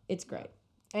 It's great.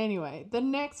 Anyway, the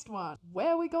next one.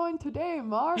 Where are we going today,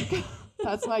 Mark?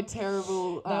 That's my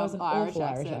terrible That was an Irish awful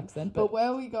accent. Irish accent, But but where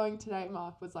are we going today,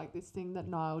 Mark, was like this thing that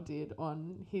Niall did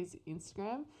on his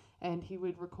Instagram, and he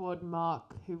would record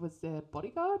Mark, who was their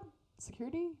bodyguard,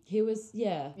 security. he was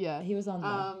Yeah. he was on there.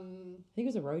 I think he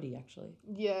was a roadie actually.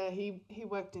 Yeah, he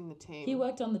worked in the team. He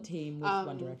worked on the team with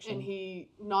One Direction. And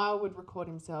Niall would record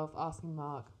himself asking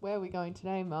Mark, "Where are we going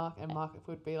today, Mark?" And Mark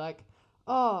would be like,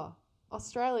 "Oh,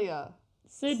 Australia."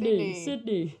 Sydney.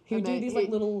 He would And do then these like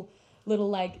little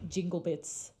like jingle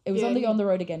bits. It was Yeah, on the he- On the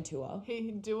Road Again tour.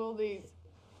 He'd do all these.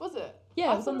 Was it? Yeah,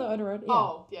 I it was on the thought On the Road. Yeah.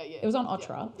 Oh, yeah. It was on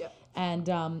Otra. Yeah.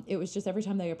 And it was just every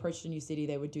time they approached a new city,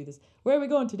 they would do this. Where are we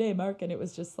going today, Mark? And it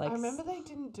was just like I remember they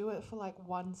didn't do it for like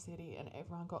one city, and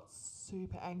everyone got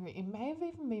super angry. It may have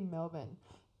even been Melbourne,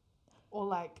 or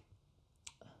like.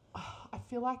 I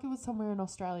feel like it was somewhere in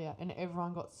Australia, and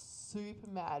everyone got super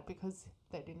mad because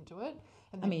they didn't do it.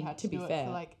 And I then mean, you had to be do fair, it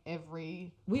for like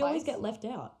every. we always place. get left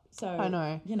out. So I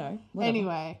know. Whatever.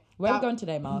 Anyway, Where are we that- going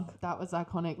today, Mark? That was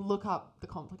iconic. Look up the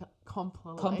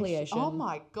compilation. Compilation. Oh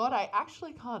my god, I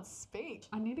actually can't speak.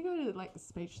 I need to go to like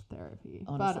speech therapy.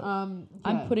 Honestly. But I'm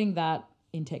yeah. putting that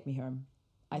in Take Me Home.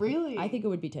 Really? I think it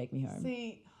would be Take Me Home.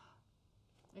 See.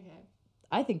 Okay.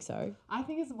 I think so. I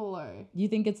think it's below. You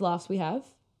think it's Laughs We Have?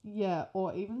 Yeah,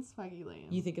 or even Swaggy Liam.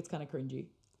 You think it's kind of cringy?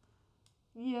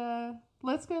 Yeah.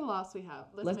 Let's go last we have.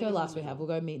 Let's go Laughs We Have. We'll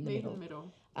go Meet in the Meet Middle. in the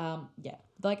middle. Yeah,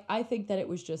 like I think that it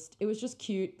was just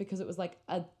cute because it was like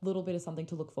a little bit of something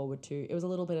to look forward to. It was a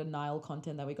little bit of Nile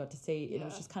content that we got to see. It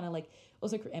was Yeah. just kind of like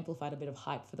also amplified a bit of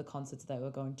hype for the concerts that they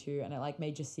were going to, and it like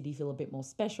made your city feel a bit more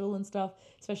special and stuff,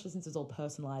 especially since it was all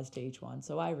personalized to each one.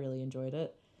 So I really enjoyed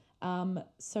it.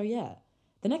 So yeah,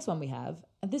 the next one we have,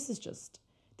 and this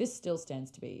still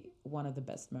stands to be one of the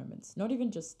best moments. Not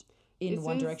even just in This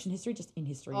One is- Direction history, just in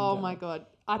history. in Oh my general. god.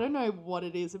 I don't know what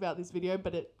it is about this video,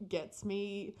 but it gets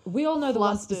me. We all know the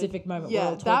one flustered. specific moment Yeah, we're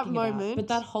all that talking about, moment. but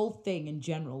that whole thing in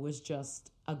general was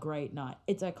just a great night.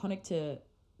 It's iconic to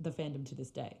the fandom to this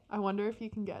day. I wonder if you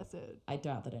can guess it. I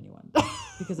doubt that anyone,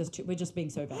 because we're just being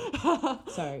so bad.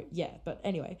 So yeah, but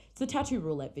anyway, it's the tattoo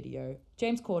roulette video.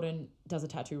 James Corden does a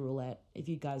tattoo roulette. If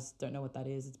you guys don't know what that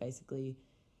is, it's basically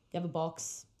you have a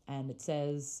box and it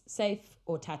says safe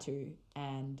or tattoo,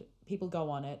 and people go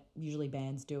on it. Usually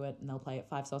bands do it and they'll play it.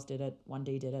 Five Sauce did it,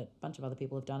 1D did it, a bunch of other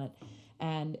people have done it,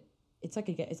 and it's like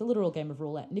it's a literal game of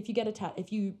roulette. And if you get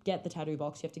if you get the tattoo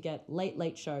box, you have to get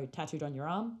Late Show tattooed on your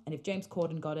arm. And if James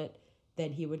Corden got it,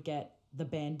 then he would get the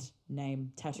band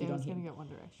name tattooed Yeah, he on was going him. to get One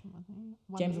Direction, wasn't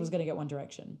he? James was going to get One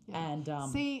Direction, Yeah. and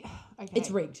See, okay.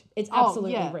 it's rigged. It's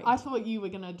absolutely yeah, rigged. I thought you were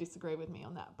going to disagree with me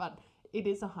on that, but it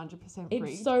is 100% rigged.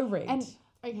 It's so rigged. And,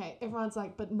 okay, everyone's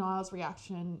like, but Niall's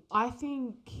reaction, I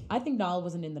think I think Niall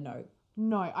wasn't in the know.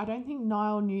 No, I don't think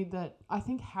Niall knew that. I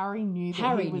think Harry knew that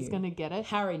Harry he was knew. going to get it.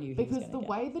 Harry knew he was Because going the to get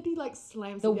way that he like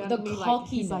slams The- it down the and he, like,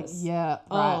 he's like, cockiness. yeah,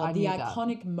 right, I the knew that.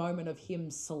 iconic moment of him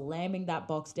slamming that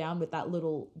box down with that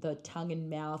the tongue in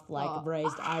mouth, like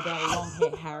raised eyebrow, long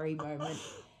hair Harry moment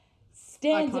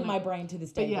stands in Iconic. my brain to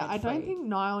this day. But yeah, I don't rent-free. think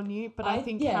Niall knew, but I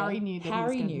think Harry knew that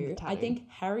Harry he was knew. going to I think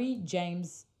Harry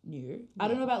James knew. I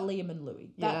don't know about Liam and Louis.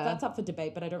 Yeah. That's up for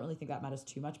debate, but I don't really think that matters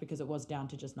too much because it was down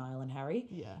to just Niall and Harry.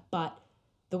 Yeah. But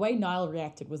the way Niall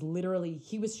reacted was literally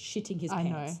he was shitting his I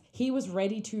pants. know. He was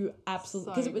ready to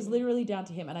absolutely because So it was literally down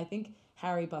to him, and I think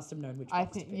Harry must have known which. I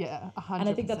box to think, pick. yeah, 100%. And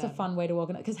I think that's a fun way to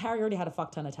organize because Harry already had a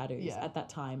fuck ton of tattoos Yeah. at that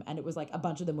time, and it was like a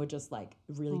bunch of them were just like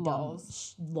really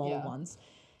Lols. dumb lol Yeah. ones.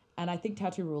 And I think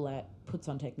Tattoo Roulette puts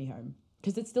on Take Me Home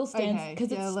because it still stands Okay,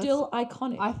 because yeah, it's let's- still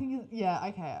iconic. I think,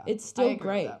 okay. It's I still agree with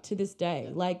great that. to this day.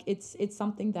 Like it's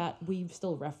something that we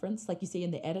still reference, like you see in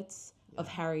the edits of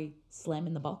Harry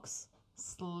slamming the box,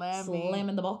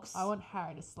 slamming the box. I want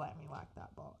Harry to slam me like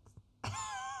that box.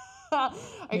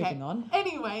 Moving on.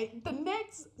 Anyway, the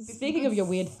next. this is Speaking good of your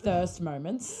weird thirst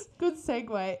moments, Good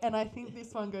segue, and I think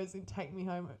this one goes in Take Me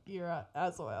Home era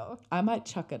as well. I might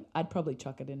chuck it. I'd probably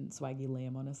chuck it in Swaggy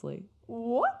Liam, honestly.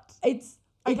 What? It's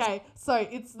Okay, so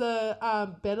it's the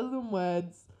Better Than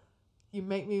Words. You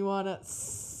make me wanna.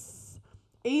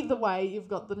 Either way, you've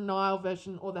got the Niall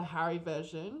version or the Harry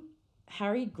version.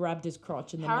 Harry grabbed his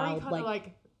crotch and then Harry Niall kind of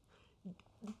like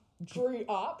drew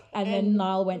up, and then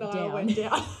Niall went down. Went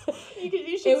down. you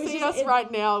It should was see just- us right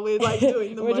now. We're like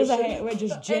doing the we're motion. we're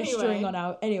just gesturing Anyway. on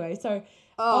our so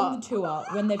on the tour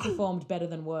when they performed Better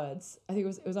Than Words. I think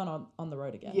it was on the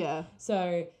road again. Yeah.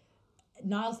 So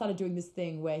Niall started doing this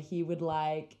thing where he would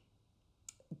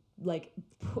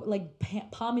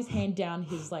palm his hand down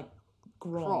his like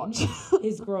groin, Crotch.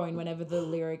 his groin whenever the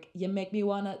lyric "You make me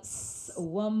wanna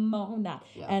one more night,"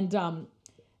 and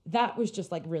that was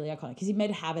just like really iconic because he made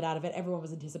a habit out of it. Everyone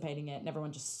was anticipating it, and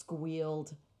everyone just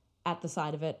squealed at the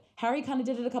side of it. Harry kind of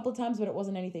did it a couple of times, but it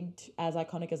wasn't anything as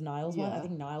iconic as Niall's one. I Yeah.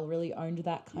 think Niall really owned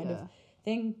that kind of Yeah.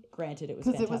 thing. Granted, it was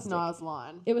Because fantastic. it was Niall's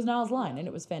line. It was Niall's line, and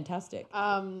it was fantastic.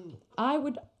 I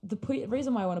would the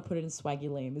reason why I want to put it in Swaggy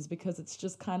Liam is because it's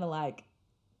just kind of like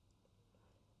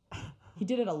he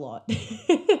did it a lot.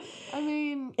 I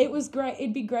mean, It was great.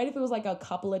 It'd be great if it was like a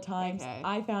couple of times. Okay.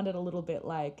 I found it a little bit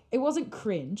like it wasn't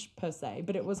cringe per se,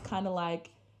 but it was kind of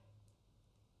like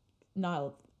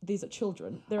Niall. These are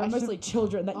children. There are I should- mostly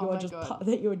children that Oh you're my just God.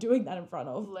 that you're doing that in front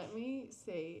of. let me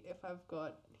see if I've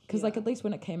got. Because like here. at least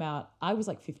when it came out, I was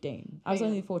like 15. I was Hang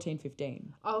only on. 14,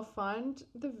 15. I'll find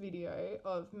the video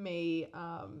of me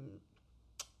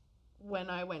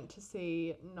when I went to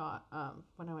see Niall,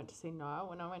 when I went to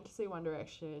see One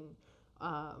Direction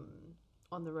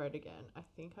on the road again. I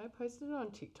think I posted it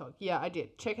on TikTok. Yeah, I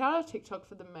did. Check out our TikTok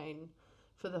for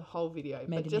the whole video.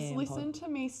 Made but in just the AM listen to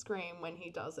me scream when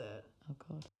he does it. Oh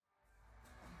god.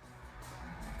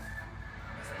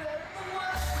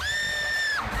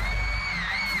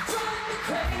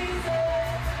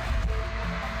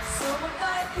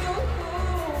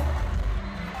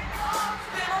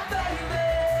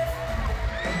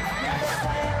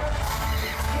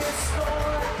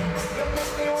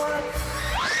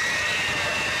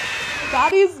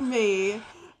 That is me.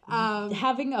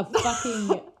 Having a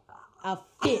fucking a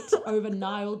fit over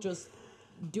Niall just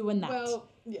doing that. Well,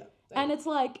 yeah. And it's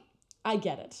like, I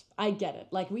get it.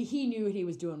 Like he knew what he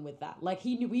was doing with that. Like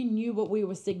we knew what we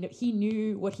were he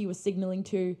knew what he was signaling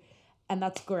to, and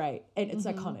that's great. And it's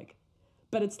iconic.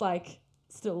 But it's like,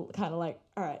 still kind of like,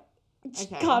 all right,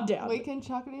 Okay. calm down. We can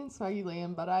chuck it in Swaggy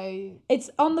Liam, but It's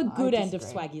on the good end of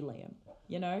disagree. Swaggy Liam.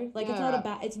 You know? Like, it's Yeah, not a right.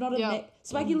 bad, it's not a, Yeah.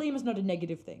 Swaggy Liam is not a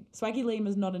negative thing. Swaggy Liam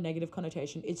is not a negative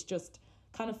connotation. It's just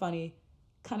kind of funny,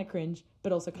 kind of cringe,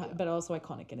 but also but also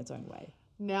iconic in its own way.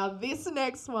 Now this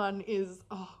next one is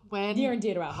when Near and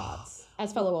dear to our hearts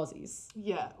as fellow Aussies.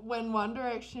 when One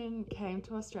Direction came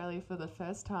to Australia for the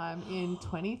first time in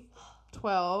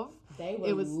 2012. They were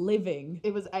It was living.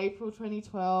 It was April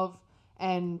 2012,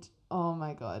 and oh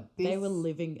my god, They were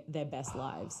living their best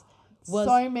lives.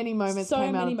 so many moments. So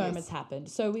came out many of this. moments happened.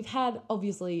 So we've had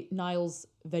obviously Niall's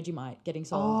Vegemite getting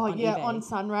sold Oh on yeah, eBay. on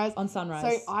Sunrise. On Sunrise.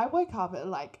 So I woke up at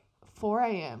like 4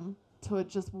 a.m. to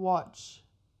just watch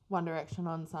One Direction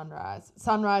on Sunrise.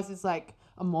 Sunrise is like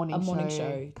a morning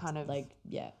show, kind of like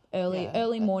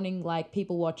early morning, like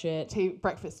people watch it.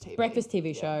 breakfast TV. Breakfast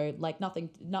TV show, like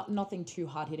nothing too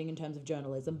hard hitting in terms of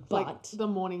journalism, but like the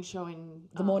morning show in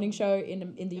the morning show in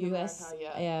the in US,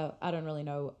 America, yeah. I don't really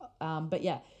know, but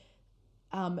yeah.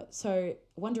 So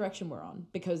One Direction were on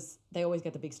because they always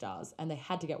get the big stars, and they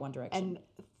had to get One Direction. and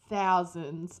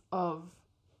thousands of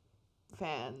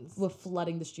fans. were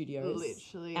flooding the studios.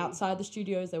 Literally. Outside the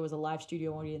studios, there was a live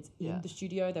studio audience. In Yeah. the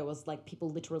studio, there was like people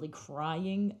literally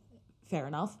crying. Fair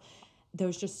enough. There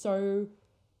was just so...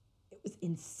 It was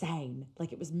insane.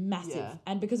 Like, it was massive. Yeah.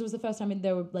 And because it was the first time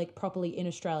they were like properly in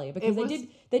Australia, because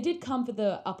they did come for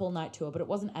the Up All Night tour, but it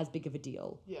wasn't as big of a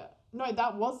deal. Yeah. No,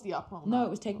 that was the Up All Night. No, it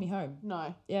was Take Me Home.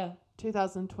 No. Yeah.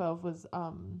 2012 was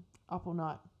Up All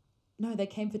Night. No, they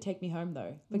came for Take Me Home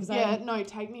though. Because no,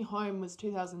 Take Me Home was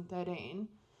 2013.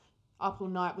 Up All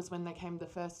Night was when they came the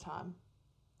first time.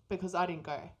 Because I didn't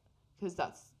go. Because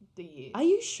that's the year. Are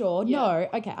you sure? Yeah. No.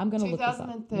 Okay, I'm going to look this up.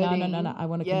 2013. No. I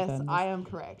want to confirm Yes, this. I am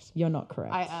correct. You're not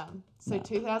correct. I am. So No.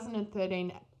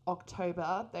 2013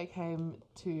 October, they came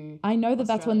to I know that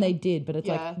that's when Australia. they did, but it's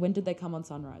Yeah. like, when did they come on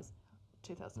Sunrise?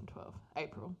 2012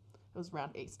 April. It was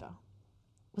around Easter.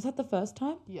 Was that the first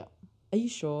time? Yeah, Are you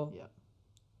sure? yeah,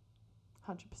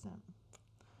 100%.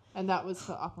 And that was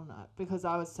for Up All Night because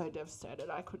I was so devastated.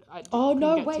 I Oh, couldn't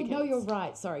no, get wait, no, tickets. you're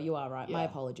right. Sorry, you are right. My Yeah.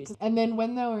 apologies. And then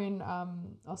when they were in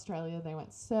Australia, they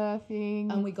went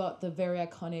surfing And we got the very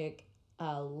iconic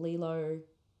Lilo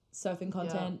surfing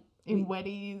content. in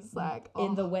wetties, like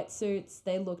In the wetsuits.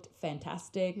 They looked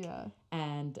fantastic. yeah.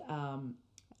 And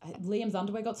Liam's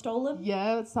underwear got stolen.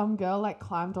 Yeah, some girl like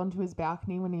climbed onto his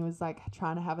balcony when he was like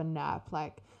trying to have a nap,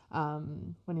 like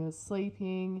when he was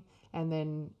sleeping, and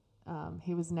then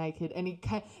he was naked, and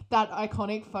that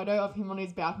iconic photo of him on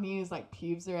his balcony, his like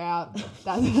pubes are out.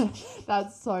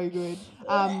 That's so good.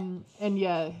 And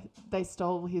yeah, they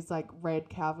stole his like red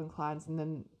Calvin Kleins, and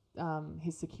then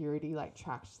his security like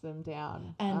tracked them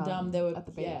down. And there were at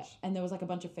the beach. Yeah, and there was like a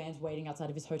bunch of fans waiting outside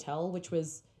of his hotel, which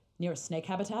was near a snake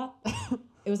habitat.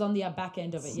 It was on the back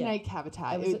end of it. Snake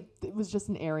habitat. It was just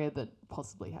an area that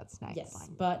possibly had snakes. Yes,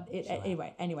 lying but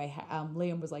sure. anyway,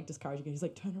 Liam was like discouraging it. He's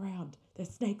like, turn around, there's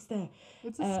snakes there.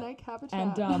 It's a snake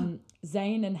habitat. And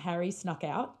Zayn and Harry snuck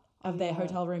out of their yeah.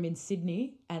 hotel room in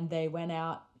Sydney, and they went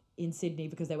out in Sydney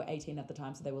because they were 18 at the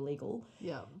time, so they were legal.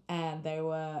 Yeah. And they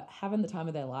were having the time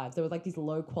of their lives. There were like these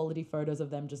low quality photos of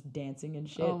them just dancing and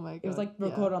shit. Oh my It was God, like yeah.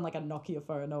 recorded on like a Nokia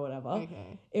phone or whatever.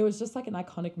 Okay. It was just like an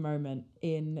iconic moment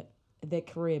in their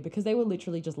career because they were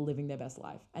literally just living their best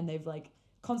life, and they've like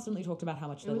constantly talked about how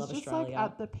much they It was love just Australia. like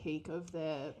at the peak of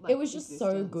their. Like, It was just so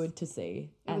existence. good to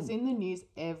see. It was And in the news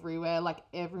everywhere. Like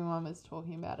everyone was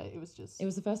talking about it. It was just. it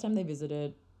was the first time they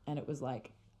visited, and it was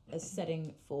like a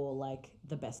setting for like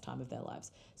the best time of their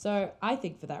lives. So I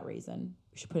think for that reason,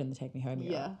 we should put in the Take Me Home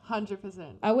era. Yeah,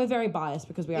 100%. We're very biased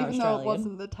because we are Even though Australian. it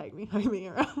wasn't the Take Me Home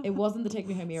era. It wasn't the Take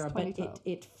Me Home era, It's but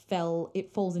 2012.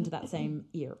 it falls into that same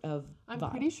year of I'm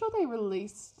vibe. pretty sure they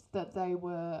released that they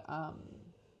were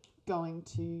going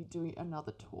to do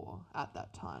another tour at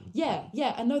that time. Yeah,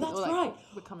 and no, that's Like, right.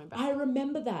 We're coming back. I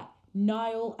remember that.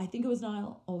 Niall, I think it was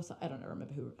Niall, or I don't know,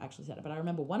 remember who actually said it, but I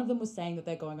remember one of them was saying that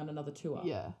they're going on another tour.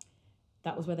 Yeah.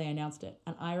 That was where they announced it.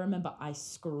 And I remember I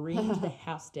screamed the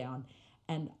house down,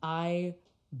 and I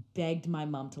begged my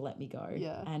mum to let me go.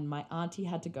 Yeah. And my auntie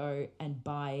had to go and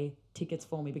buy tickets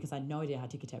for me because I had no idea how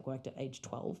Ticketek worked at age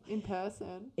 12. In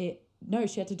person. No,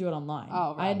 she had to do it online.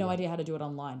 Oh, I had right, no yeah. idea how to do it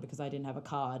online because I didn't have a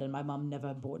card, and my mum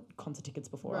never bought concert tickets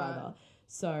before Right. either.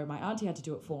 So my auntie had to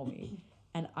do it for me.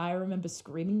 And I remember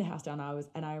screaming the house down.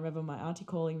 And I remember my auntie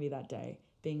calling me that day,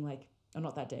 being like, or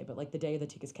not that day, but like the day the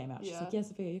tickets came out. She's Yeah. like, yeah,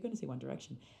 Sophia, you're going to see One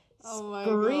Direction. Oh my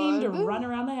Screamed God. and run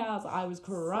around the house. I was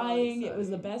crying. It was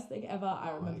the exciting. best thing ever. I Oh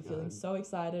my remember feeling God. so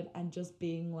excited and just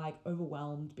being like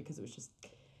overwhelmed because it was just,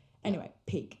 anyway,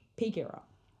 peak era.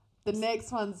 The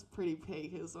next one's pretty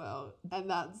peak as well, and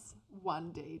that's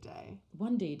 1D Day.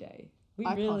 1D Day.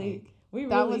 Iconic. We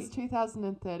That really was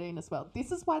 2013 as well.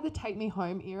 This is why the Take Me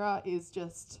Home era is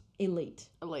just elite.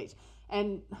 elite.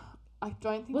 And I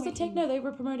don't think Was we it Take? can- No, they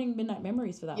were promoting Midnight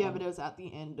Memories for that Yeah, one. but it was at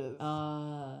the end of.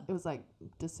 It was like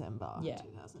December Yeah.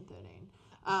 2013.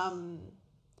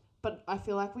 But I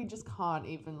feel like we just can't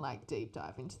even like deep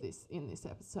dive into this in this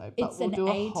episode. But It's we'll an do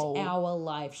a 8-hour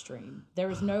live stream. There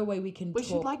is no way we can We talk.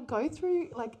 should like go through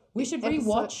like. we should episode-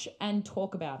 rewatch and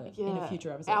talk about it in a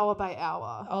future episode. hour by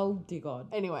hour. Oh dear God.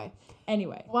 Anyway,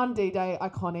 Anyway, 1D Day,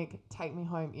 iconic, Take Me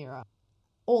Home era.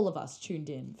 all of us tuned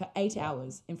in for 8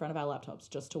 hours in front of our laptops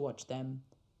just to watch them.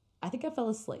 I think I fell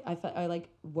asleep. I like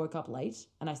woke up late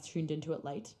and I tuned into it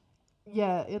late.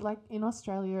 Yeah, it like in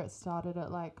Australia it started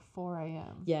at like 4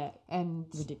 a.m. Yeah, And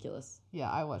ridiculous. yeah,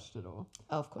 I watched it all.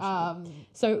 Of course. you did.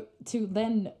 So to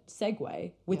then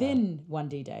segue within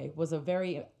 1D Day was a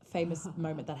very famous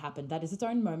moment that happened. That is its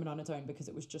own moment on its own because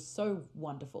it was just so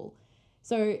wonderful.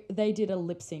 So they did a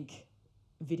lip sync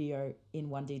video in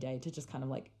 1D Day to just kind of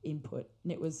like input,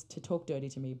 and it was To Talk Dirty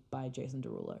to Me by Jason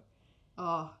Derulo.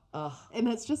 Oh, Ugh. and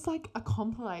it's just like a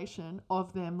compilation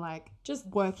of them like Just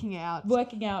working out,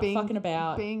 fucking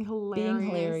about, being being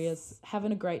hilarious,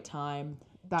 having a great time.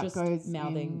 That just goes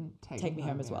mouthing in "Take Me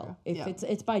Home" as well. If Yeah.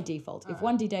 it's by default. If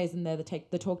One D Day's in there,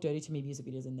 the Talk Dirty to Me music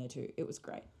video's in there too. It was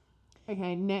great.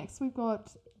 Okay, next we've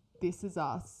got This Is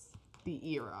Us, the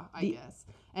era, I guess,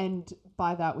 and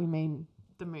by that we mean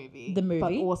the movie,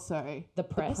 but also the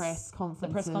press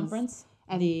conference,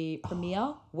 and the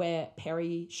premiere where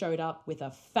Perry showed up with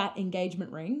a fat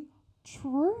engagement ring.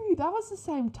 True, that was the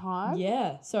same time.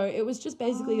 Yeah, so it was just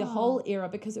basically the whole era,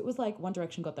 because it was like One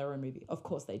Direction got their own movie. Of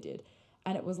course they did.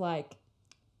 And it was like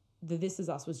the This Is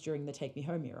Us was during the Take Me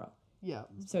Home era. Yeah.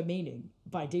 So meaning,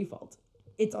 by default,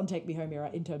 it's on Take Me Home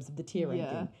era in terms of the tier Yeah.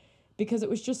 ranking. Because it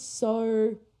was just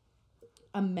so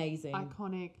amazing.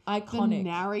 Iconic. Iconic. The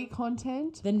Nari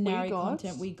content. The Nari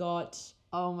content we got.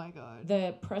 Oh my God.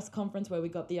 The press conference where we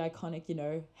got the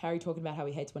iconic, Harry talking about how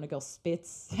he hates when a girl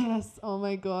spits. Yes. Oh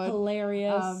my God.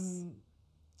 Hilarious.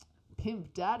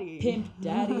 Pimp Daddy. Pimp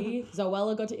Daddy.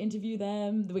 Zoella got to interview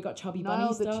them. We got Chubby Bunny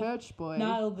Niall stuff. the church boy.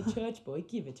 Niall the church boy.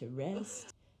 Give it a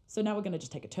rest. So now we're going to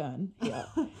just take a turn here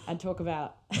and talk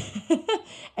about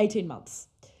 18 months.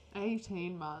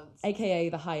 18 months. AKA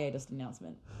the hiatus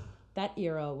announcement. That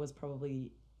era was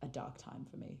probably a dark time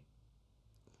for me.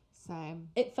 Same.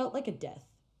 It felt like a death.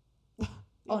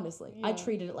 Honestly, I Yeah.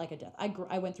 treated it like a death.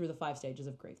 I went through the 5 stages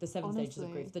of grief, the 7 stages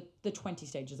of grief, the 20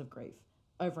 stages of grief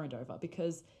over and over,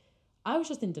 because I was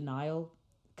just in denial,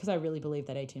 because I really believed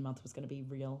that 18 months was going to be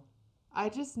real. I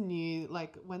just knew,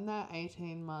 like, when that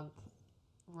 18-month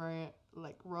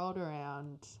rolled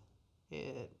around,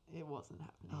 it wasn't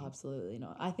happening. Oh, absolutely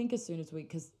not. I think as soon as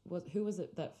who was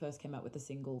it that first came out with the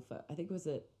single for, I think was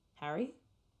it Harry?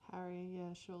 Harry,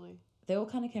 yeah, surely. They all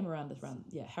kind of came around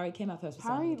yeah, Harry came out first with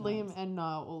Harry, Sign of the Liam, Times. and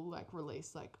Niall all, like,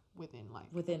 released, like, within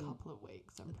a couple of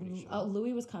weeks, I'm pretty sure.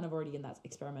 Louis was kind of already in that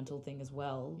experimental thing as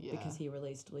well, Yeah. because he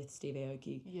released with Steve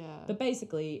Aoki. Yeah. But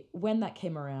basically, when that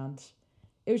came around,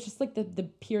 it was just like the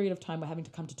period of time we're having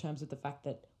to come to terms with the fact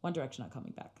that One Direction aren't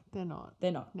coming back. They're not.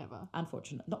 They're not. Never.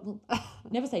 Unfortunate.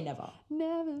 Never say never.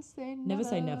 Never say never. Never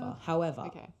say never. However,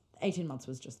 Okay. 18 months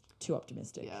was just too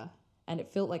optimistic. Yeah. And it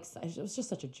felt like it was just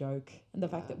such a joke. And the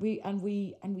fact that we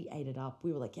ate it up.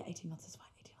 We were like, yeah, 18 months is fine.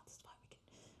 18 months is fine.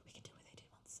 We can deal with 18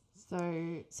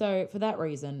 months. So for that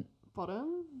reason,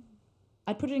 bottom.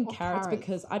 I'd put it in Or carrots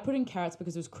carrots.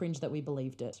 because it was cringe that we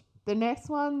believed it. The next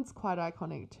one's quite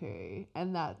iconic too,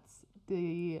 and that's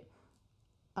the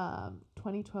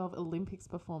 2012 Olympics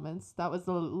performance. That was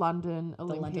the London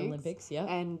Olympics. The London Olympics, yeah.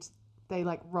 And they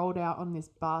like rolled out on this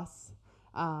bus,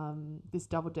 this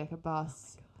double-decker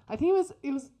bus. I think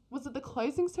was it the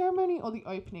closing ceremony or the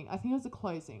opening? I think it was the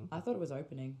closing. I thought it was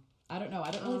opening. I don't know.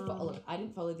 I don't really follow. I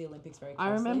didn't follow the Olympics very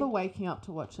closely. I remember waking up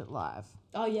to watch it live.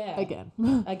 Oh yeah. Again.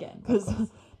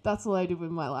 Because that's all I did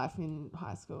with my life in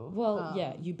high school. well,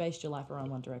 yeah, you based your life around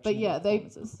One Direction. But and yeah, their they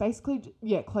performances. basically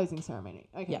closing ceremony.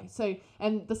 Okay, Yeah. so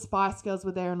and the Spice Girls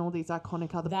were there and all these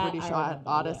iconic other That British I remember,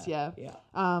 artists. yeah.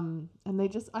 And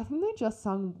I think they just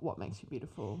sung "What Makes You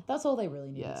Beautiful." That's all they really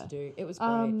needed Yeah. to do. It was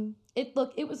great.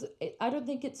 I don't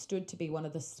think it stood to be one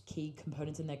of the key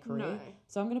components in their career. No.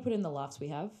 So I'm going to put in the laughs we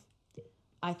have.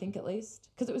 I think at least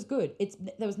because it was good.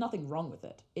 There was nothing wrong with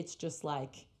it. It's just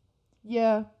like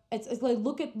Yeah, it's like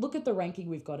look at the ranking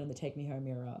we've got in the Take Me Home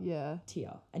era yeah.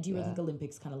 tier. And do you Yeah. think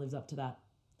Olympics kind of lives up to that?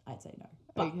 I'd say no.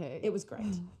 But Okay. it was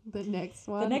great. The next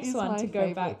one. The next is one my to go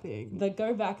favorite back, thing.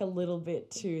 go back a little bit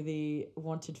to the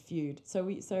wanted feud. So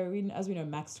we as we know,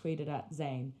 Max tweeted at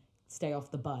Zayn, "Stay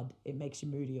off the bud. It makes you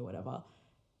moody" or whatever.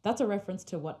 That's a reference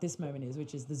to what this moment is,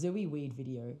 which is the Zooey Weed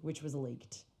video, which was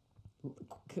leaked.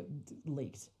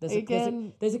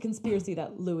 There's a conspiracy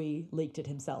that Louis leaked it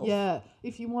himself. Yeah,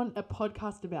 if you want a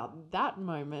podcast about that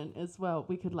moment as well,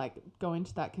 we could like go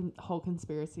into that whole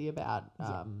conspiracy about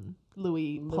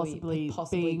Louis possibly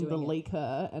being the doing it.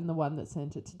 leaker and the one that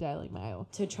sent it to Daily Mail.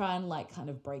 To try and like kind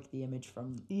of break the image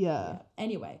from Yeah.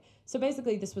 Anyway, so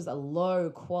basically this was a low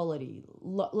quality,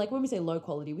 like when we say low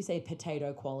quality, we say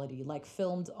potato quality, like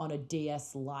filmed on a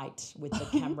DS Lite with the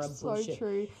camera So bullshit.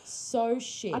 true. So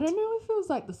shit. I don't know if it was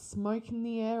like the smoke in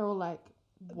the air or like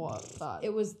what, but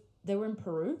They were in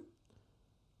Peru,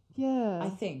 yeah. I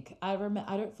think. I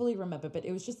don't fully remember, but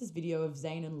it was just this video of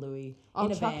Zayn and Louis I'll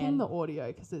in a chuck van. in the audio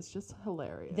because it's just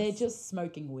hilarious. They're just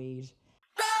smoking weed.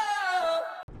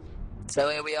 So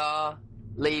here we are,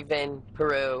 leaving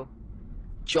Peru,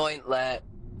 joint lit,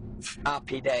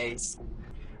 happy days.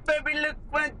 Baby, look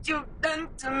what you've done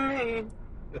to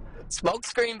me. Smoke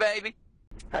screen, baby.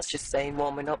 That's just saying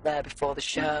warming up there before the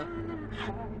show.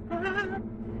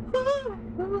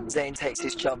 Zayn takes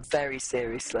his job very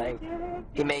seriously.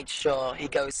 He made sure he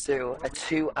goes through a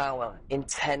 2-hour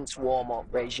intense warm-up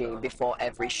regime before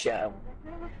every show.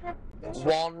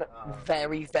 One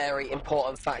very, very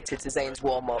important factor to Zayn's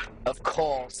warm-up, of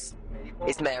course,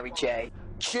 is Mary J.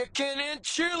 Chicken and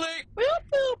chili!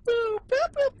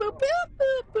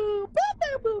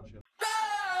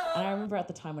 And I remember at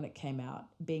the time when it came out,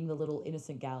 being the little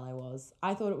innocent gal I was,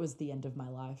 I thought it was the end of my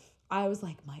life. I was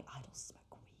like, my idols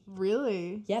smoke weed.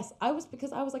 Really? Yes,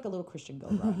 because I was like a little Christian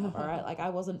girl growing up, all right? Like I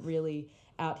wasn't really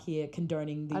out here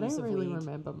condoning the I use don't of really weed.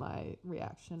 remember my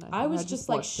reaction. I think was just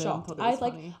like watched it and shocked. thought it was I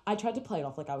funny. I tried to play it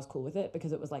off like I was cool with it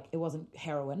because it was like it wasn't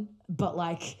heroin, but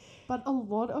like But a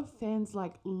lot of fans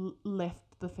like left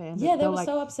the fandom. yeah, they were like,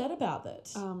 so upset about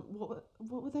it.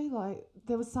 what were they like?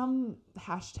 There was some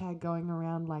hashtag going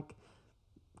around like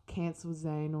cancel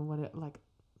Zayn or whatever. Like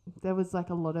there was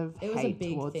like a lot of It was a hate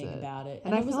big towards thing it. about it,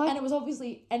 And and I it was feel like- and it was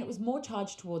obviously and it was more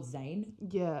charged towards Zayn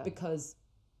Yeah, because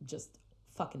just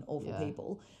fucking awful Yeah.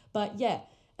 people. But yeah,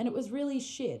 and it was really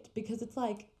shit because it's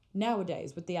like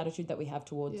nowadays with the attitude that we have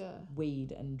towards Yeah.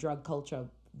 weed and drug culture,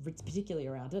 particularly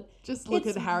around it. just look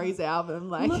It's- at Harry's album.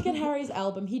 Like Look at Harry's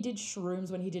album. He did shrooms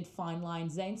when he did Fine Line.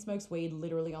 Zayn smokes weed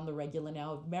literally on the regular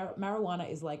now. Marijuana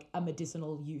is like a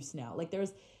medicinal use now. Like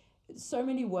there's so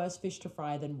many worse fish to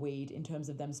fry than weed in terms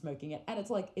of them smoking it. And it's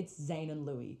like, it's Zayn and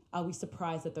Louis. Are we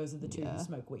surprised that those are the two Yeah. who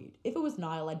smoke weed? If it was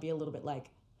Niall, I'd be a little bit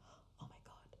like, oh my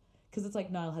God. Because it's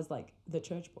like Niall has like the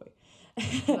church boy.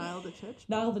 Niall the church.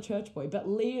 Niall the church boy. But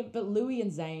Louis and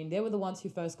Zayn, they were the ones who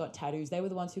first got tattoos. They were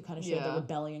the ones who kind of showed the Yeah.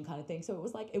 rebellion kind of thing. So it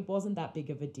was like, it wasn't that big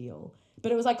of a deal.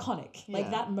 But it was iconic. Like Yeah.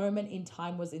 that moment in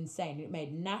time was insane. It made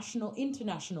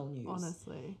international news.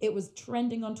 Honestly, It was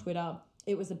trending on Twitter.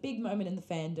 It was a big moment in the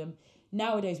fandom.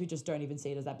 Nowadays, we just don't even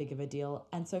see it as that big of a deal.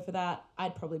 And so for that,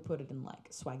 I'd probably put it in like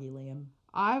Swaggy Liam.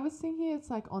 I was thinking it's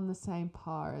like on the same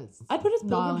par as I'd put it as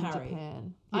Niall Pilgrim in Harry.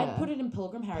 Japan. I'd Yeah. put it in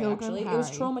Pilgrim Harry, Pilgrim actually. It was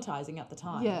Harry. traumatizing at the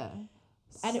time. Yeah.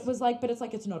 And it was like, but it's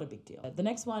like, it's not a big deal. The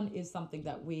next one is something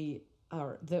that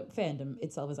the fandom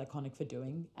itself is iconic for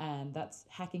doing, and that's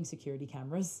hacking security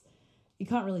cameras. You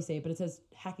can't really see it, but it says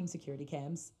hacking security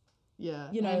cams.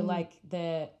 Yeah. You know, and- like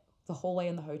the hallway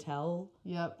in the hotel,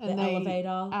 Yep. the And they,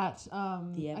 elevator. at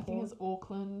the I think it's airport.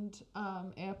 Auckland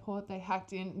airport. They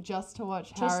hacked in just to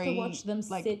watch Just Harry to watch them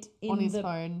like sit in on his the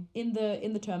phone. in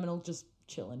the terminal just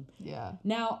chilling. Yeah.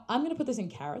 Now, I'm going to put this in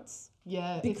carrots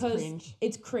Yeah. because it's cringe.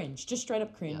 it's cringe, just straight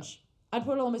up cringe. I'd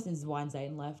put it almost in Wine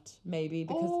Zane left, maybe,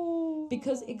 Oh.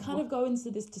 because it kind of goes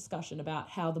into this discussion about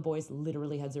how the boys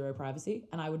literally had zero privacy,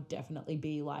 and I would definitely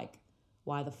be like,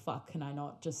 why the fuck can I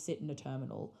not just sit in a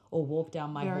terminal or walk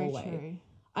down my Very hallway? true.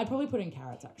 I'd probably put in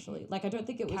carrots, actually. Like, I don't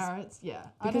think it was... Carrots. Yeah.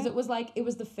 Because it was like, it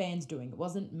was the fans doing it. It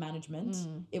wasn't management.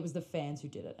 It was the fans who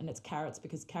did it. And it's carrots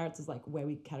because carrots is like where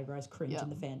we categorize cringe in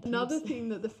the fandom. Another thing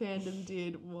that the fandom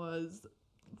did was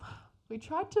we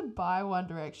tried to buy One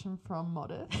Direction from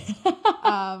Modest.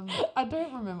 I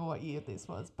don't remember what year this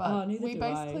was, but Oh, neither we do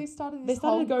I. basically started They this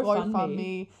started whole a GoFundMe.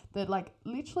 GoFundMe that like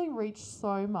literally reached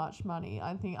so much money.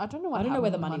 I don't know what I don't know happened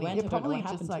where the to money went. It I don't know probably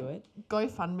what just happened like to it.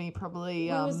 GoFundMe probably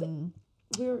Well, it was-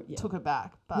 yeah. took it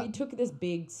back. But We took this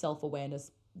big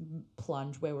self-awareness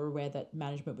plunge where we're aware that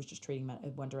management was just treating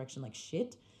One Direction like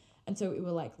shit. And so we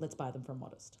were like, let's buy them from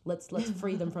Modest. Let's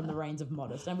free them from the reins of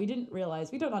Modest. And we didn't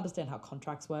realize, we don't understand how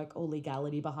contracts work or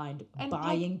legality behind And,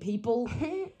 buying people.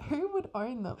 who would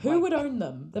own them? Who would own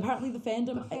them? Apparently the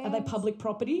fandom, The are they fans? public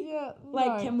property? Yeah.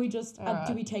 Like, no. can we just, do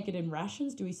Alright. we take it in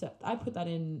rations? I put that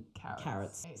in carrots.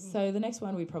 Carrots. So the next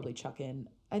one we'd probably chuck in,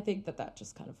 I think that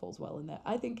just kind of falls well in there.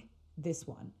 I think this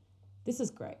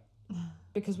is great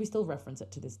because we still reference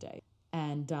it to this day.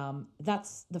 And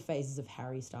that's the phases of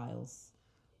Harry Styles.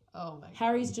 Oh my god.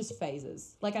 Harry's just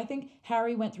phases. Like, I think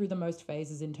Harry went through the most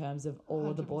phases in terms of all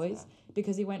of the boys 100%.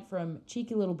 because he went from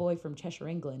cheeky little boy from Cheshire,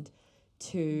 England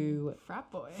to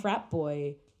Frat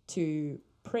boy. to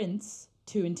Prince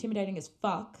to intimidating as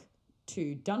fuck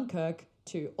to Dunkirk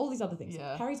to all these other things.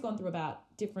 Yeah. Harry's gone through about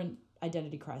different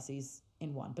identity crises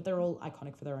in one, but they're all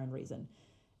iconic for their own reason.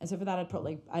 And so for that,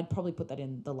 I'd probably put that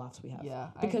in the laughs we have.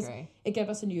 Yeah, I because agree. it gave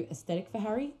us a new aesthetic for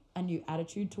Harry, a new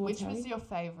attitude towards Which Harry. was your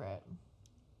favorite?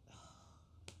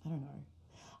 I don't know.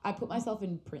 I put myself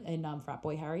in frat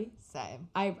boy Harry. Same.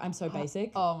 I'm so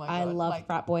basic. Oh my I God, love like,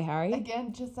 frat boy Harry.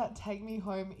 Again, just that take me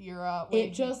home era. Where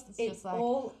It's like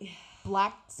all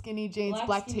black skinny jeans,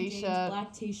 black skinny jeans, t-shirt.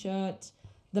 black t-shirt,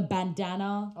 the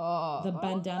bandana, Oh, the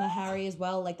bandana Harry as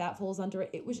well. Like that falls under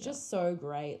it. It was just so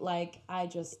great. Like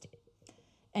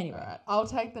Anyway, All right, I'll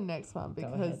take the next one go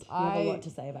because ahead. You have a lot to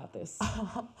say about this,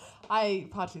 I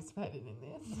participated in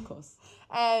this. of course.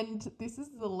 And this is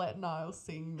the Let Niall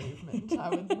Sing movement,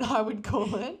 I would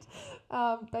call it.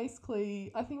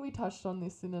 Basically, I think we touched on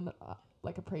this in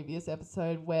a previous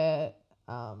episode where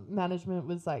management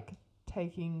was like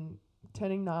turning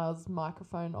Niall's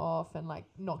microphone off and like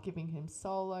not giving him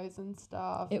solos and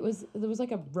stuff. There was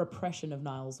like a repression of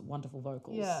Niall's wonderful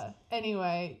vocals. Yeah.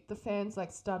 Anyway, the fans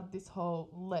like started this whole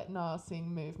Let Niall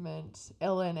Sing movement.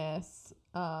 LNS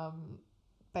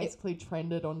basically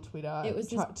trended on Twitter. It was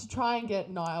to try and get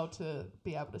Niall to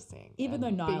be able to sing. Even though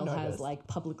and be Niall has noticed. like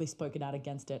publicly spoken out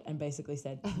against it and basically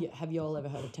said, have you all ever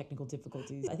heard of technical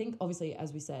difficulties? I think obviously,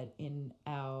 as we said in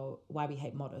our Why We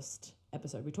Hate Modest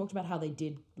episode, we talked about how they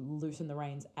did loosen the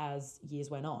reins as years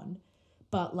went on.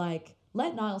 But like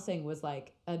Let Niall Sing was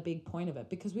like a big point of it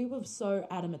because we were so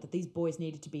adamant that these boys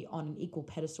needed to be on an equal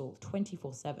pedestal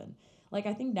 24/7. Like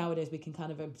I think nowadays we can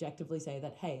kind of objectively say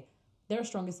that, hey, there are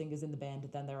stronger singers in the band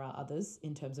than there are others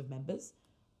in terms of members.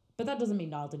 But that doesn't mean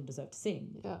Niall didn't deserve to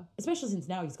sing. Yeah. Especially since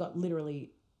now he's got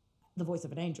literally the voice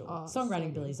of an angel. Oh, Songwriting so good.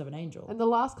 abilities of an angel. And the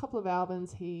last couple of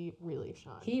albums, he really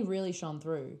shined. He really shone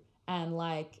through. And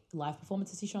like live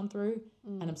performances he shone through.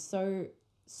 And I'm so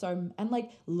and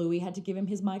like Louis had to give him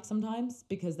his mic sometimes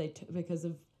because because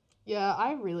of Yeah,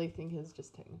 I really think it's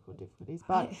just technical difficulties.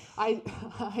 But I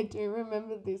do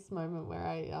remember this moment where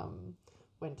I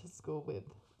went to school with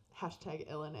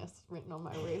 #LNS written on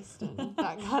my wrist and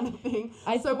that kind of thing.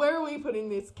 So where are we putting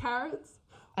this? Carrots?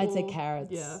 I'd say Or-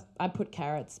 carrots. Yeah. I'd put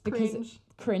carrots because Cringe.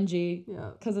 cringy.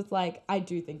 Yeah. Because it's like I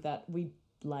do think that we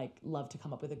like love to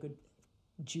come up with a good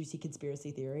juicy conspiracy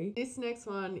theory. This next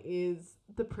one is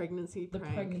the pregnancy The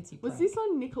prank. pregnancy Was prank. this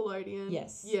on Nickelodeon?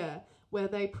 Yes. Yeah, where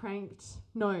they pranked...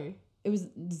 No, It was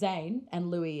Zayn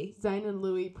and Louis. Zayn and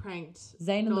Louis pranked...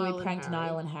 Zayn and Niall Louis pranked Harry.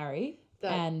 Niall and Harry.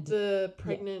 That And the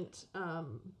pregnant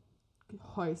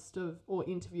host or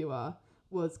interviewer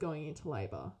was going into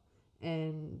labour.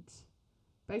 And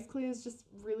basically it's just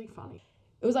really funny.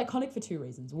 it was iconic for two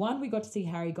reasons. One, we got to see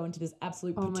Harry go into this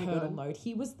absolute Oh my paternal God. mode.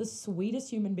 He was the sweetest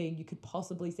human being you could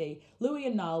possibly see. Louis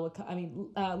and Niall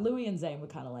were, Louis and Zayn were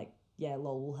kind of like, yeah,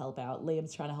 lol, we'll help out.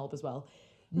 Liam's trying to help as well.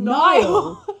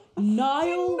 Niall,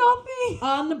 Nothing.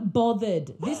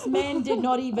 unbothered. This man did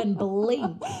not even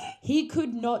blink. He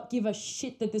could not give a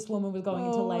shit that this woman was going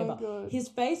into Oh my labor. God. His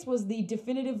face was the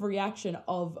definitive reaction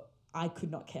of, I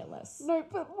could not care less. No,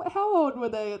 but how old were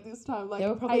they at this time? Like They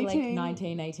were probably 18? like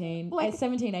 19, 18, Like,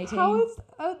 17, 18. How is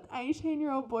an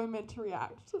 18-year-old boy meant to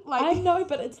react? Like, I know,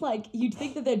 but it's like you'd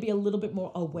think that there'd be a little bit more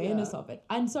awareness of it.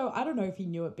 And so I don't know if he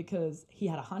knew it because he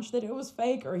had a hunch that it was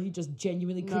fake or he just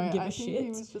genuinely couldn't give I a think shit. he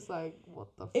was just like, what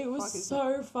the fuck It was is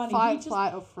so that? funny. Fight, He just-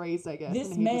 flight, or freeze, I guess.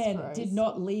 This and he just man froze. did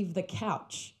not leave the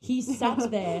couch. He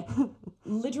sat there,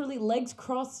 literally legs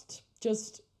crossed,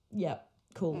 just, yeah,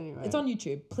 cool. Anyway. It's on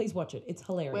YouTube. Please watch it. It's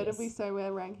hilarious. Where did we say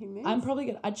we're ranking this? I'm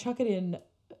probably I'd chuck it in,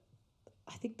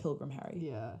 I think Pilgrim Harry.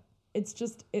 Yeah.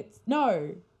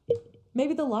 No,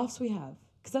 maybe the laughs we have,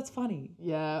 because that's funny.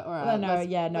 Yeah, all right. Oh, no,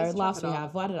 let's chuck laughs it we up.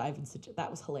 have. Why did I even suggest? That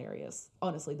was hilarious.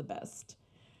 Honestly, the best.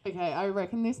 Okay, I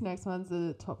reckon this next one's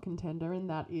a top contender, and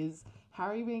that is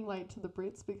Harry being late to the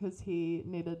Brits because he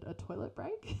needed a toilet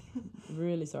break.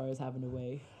 Really sorry I was having a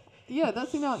wee. Yeah,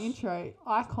 that's in our intro.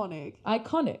 Iconic.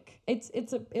 Iconic. It's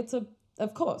a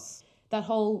of course. That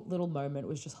whole little moment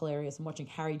was just hilarious, and watching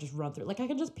Harry just run through. Like I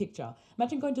can just picture.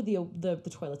 Imagine going to the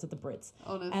toilets at the Brits,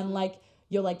 Honestly. and like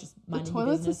you're like just The minding your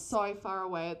toilets are business. so far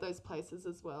away at those places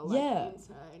as well. Like, Yeah.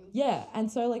 insane. Yeah, and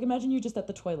so like imagine you just at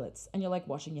the toilets and you're like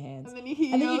washing your hands, And then you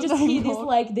hear and then you your just name hear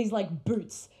called. these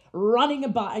boots running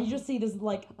about, and you just see this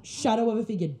like shadow of a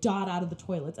figure dart out of the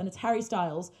toilets, and it's Harry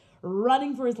Styles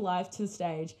running for his life to the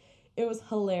stage. It was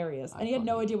hilarious, and he had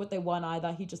no idea what they won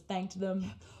either. He just thanked them.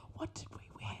 What did we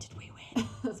win? What did we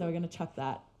win? So we're gonna chuck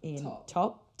that in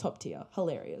top tier.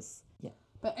 Hilarious. Yeah.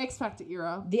 But X Factor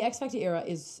era. The X Factor era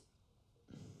is,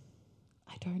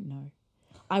 I don't know.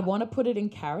 I want to put it in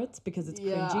carrots because it's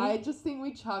Yeah, cringy. I just think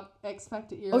we chuck X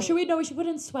Factor era. Oh, should we? No, we should put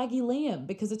in Swaggy Liam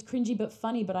because it's cringy but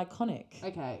funny but iconic.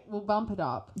 Okay, we'll bump it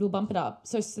up. We'll bump it up.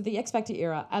 So the X Factor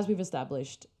era, as we've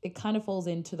established, it kind of falls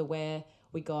into the where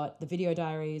we got the video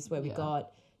diaries, where we Yeah.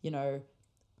 got, you know,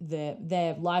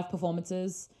 their live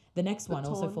performances. The next one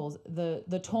also Torn. falls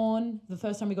the Torn. The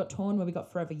first time we got Torn, where we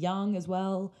got Forever Young as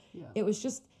well. Yeah. It was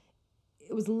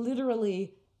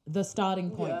literally the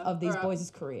starting point Yeah, of these alright. boys'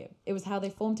 career. It was how they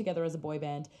formed together as a boy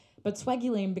band. But Swaggy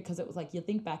Liam, because it was like, you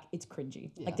think back, it's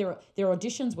cringy. Like their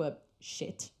auditions were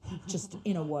shit, just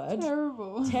in a word.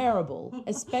 Terrible. Terrible.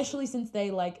 Especially since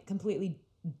they like completely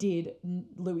did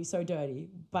Louis so dirty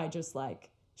by just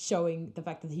like showing the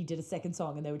fact that he did a second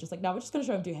song, and they were just like, no, we're just going to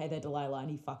show him do Hey There Delilah, and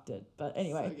he fucked it. But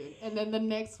anyway. So good. And then the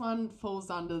next one falls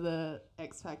under the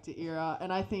X Factor era,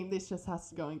 and I think this just has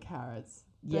to go in Carrots.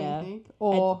 Don't Yeah. you think?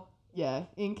 Or,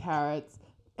 in Carrots.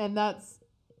 And that's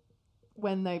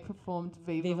when they performed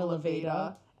Viva La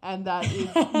Vida. And that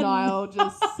is Niall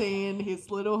just seeing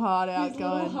his little heart out His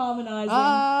going, little harmonizing.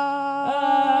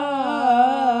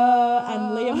 ah.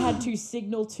 And Liam had to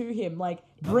signal to him, like,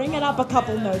 bring it up a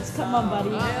couple notes. Come on, buddy.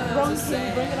 Wrong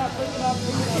key. Bring it up, bring it up,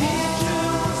 bring it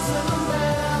up.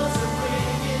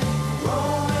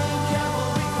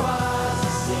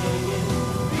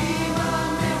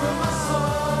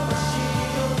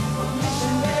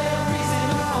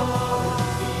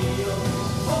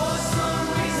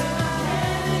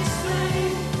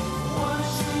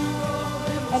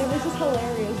 And it was just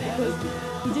hilarious because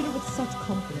he did it with such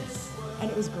confidence. And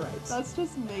it was great. That's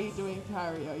just me doing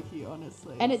karaoke,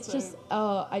 honestly. And it's So- just,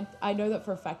 I know that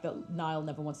for a fact that Niall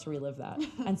never wants to relive that.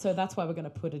 And so that's why we're going to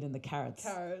put it in the Carrots.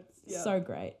 Carrots. Yeah. So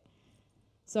great.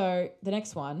 So the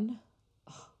next one,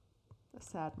 a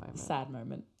sad moment. sad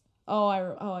moment.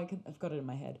 I've got it in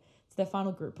my head. It's their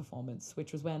final group performance,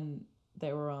 which was when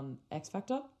they were on X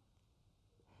Factor.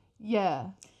 Yeah.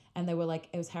 And they were like,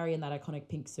 it was Harry in that iconic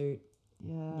pink suit.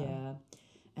 Yeah. Yeah.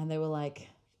 And they were like,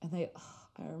 I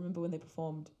remember when they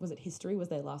performed, was it History? Was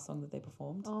their last song that they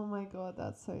performed? Oh my God,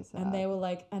 that's so sad. And they were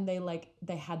like,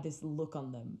 they had this look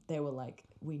on them. They were like,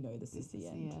 we know this is the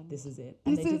end. This is it.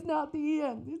 And This they is not the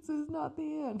end. This is not the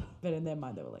end. But in their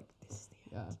mind, they were like, this is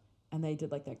the end. Yeah. And they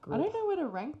did like that group. I don't know where to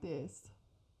rank this.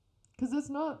 Because it's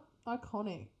not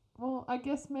iconic. Well, I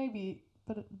guess maybe,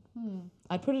 but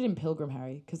I'd put it in Pilgrim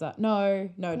Harry. No,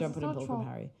 don't it's put it in not Pilgrim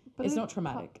Harry. but It's it not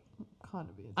traumatic. Kind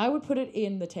of is. I would put it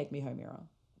in the Take Me Home era.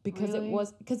 Because Really?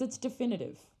 because it's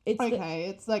definitive. It's Okay,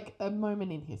 it's like a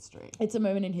moment in history. it's a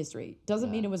moment in history. Doesn't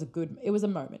mean Yeah. it was a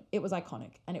moment. It was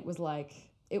iconic. And it was like,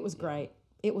 it was great.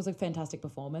 It was a fantastic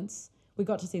performance. We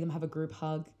got to see them have a group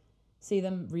hug, see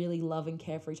them really love and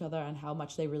care for each other and how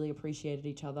much they really appreciated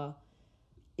each other,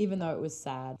 even though it was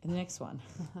sad. And the next one,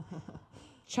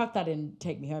 chuck that in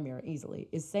Take Me Home era easily,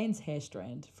 is Zayn's hair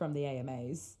strand from the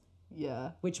AMAs,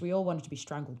 Yeah. which we all wanted to be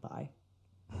strangled by.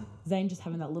 Zayn just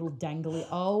having that little dangly.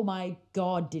 Oh my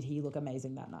God, did he look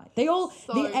amazing that night? The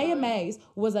good. AMAs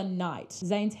was a night.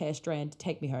 Zayn's hair strand,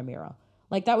 Take Me Home era.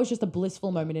 Like that was just a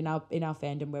blissful moment in our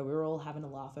fandom where we were all having a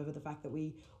laugh over the fact that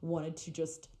we wanted to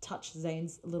just touch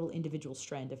Zayn's little individual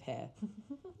strand of hair.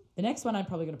 The next one I'm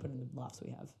probably going to put in the laughs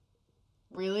we have.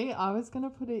 Really? I was going to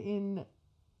put it in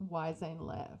Why Zayn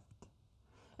Left.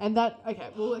 And that, okay,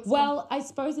 Well, I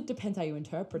suppose it depends how you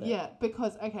interpret it. yeah,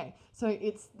 because, okay, so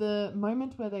it's the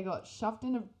moment where they got shoved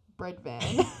in a bread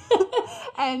van.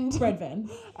 and Bread van.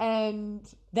 And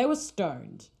They were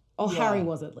stoned. Or Yeah. Harry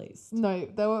was at least.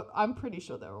 no, I'm pretty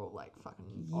sure they were all like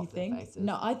fucking You off think? their faces.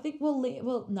 No, I think,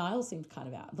 well, Niall seemed kind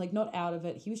of out. Like, not out of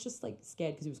it. He was just, like,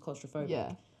 scared because he was claustrophobic.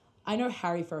 Yeah. I know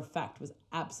Harry, for a fact, was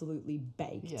absolutely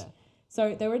baked. Yeah.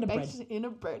 So they were in a bread... Baked in a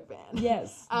bread van.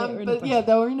 Yes. They were in a But bread yeah,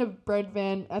 they were in a bread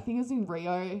van. I think it was in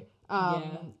Rio. Yeah.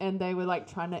 And they were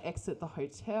like trying to exit the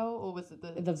hotel, or was it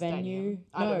the The stadium? venue.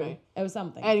 I don't know. It was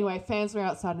something. Anyway, fans were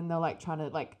outside and they're like trying to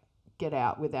like get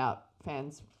out without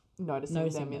fans noticing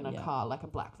Noticing them in them, a yeah. car, like a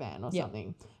black van or Yeah.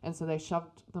 something. And so they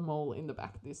shoved them all in the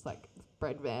back of this like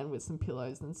bread van with some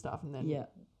pillows and stuff, and then Yeah.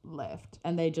 left.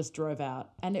 And they just drove out.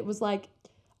 And it was like...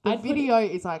 The I'd put it- video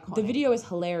is iconic. The video is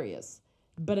hilarious.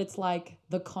 But it's like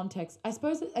the context... I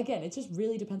suppose, again, it just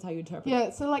really depends how you interpret it. Yeah,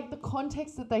 so like the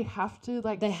context that they have to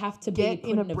like They have to get be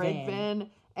put in a in a bread van van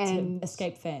and to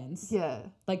escape fans. Yeah.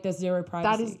 Like, there's zero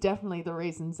privacy. That is definitely the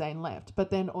reason Zayn left. But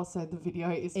then also the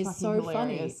video is It's fucking so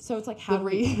funny. hilarious. So it's like, how The, do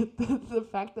we... the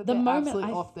fact that The they're moment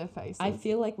absolutely I- off their faces. I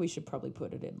feel like we should probably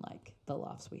put it in, like, the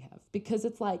laughs we have. Because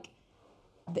it's like...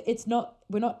 It's not...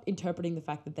 We're not interpreting the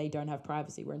fact that they don't have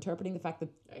privacy. We're interpreting the fact that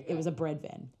it was a bread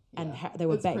van. And they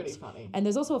were It's baked. pretty funny. And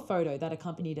there's also a photo that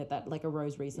accompanied it that like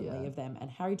arose recently Yeah. of them, and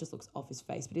Harry just looks off his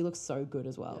face, but he looks so good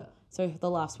as well. Yeah. So the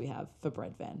laughs we have for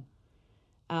Bread Van.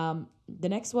 The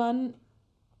next one,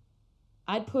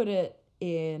 I'd put it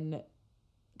in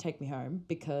Take Me Home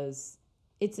because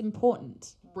it's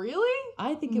important. Really?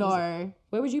 I think it No. was.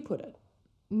 Where would you put it?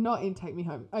 Not in Take Me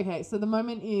Home. Okay, so the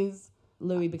moment is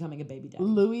Louis becoming a baby daddy.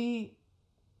 Louis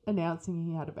announcing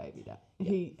he had a baby daddy.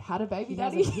 He had a baby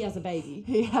daddy? He has a baby.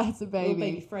 He has a Little baby.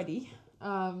 baby Freddie.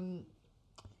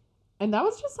 And that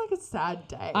was just like a sad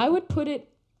day. I would put it,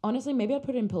 honestly, maybe I'd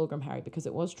put it in Pilgrim Harry because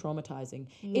it was traumatizing.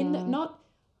 In Yeah.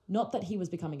 not that he was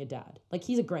becoming a dad. Like,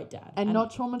 he's a great dad. and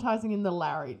not traumatizing in the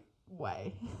Larry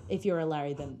way. If you're a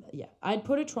Larry, then yeah. I'd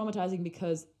put it traumatizing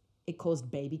because it caused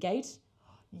Babygate.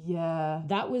 Yeah.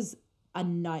 That was a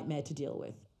nightmare to deal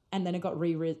with. And then it got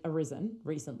arisen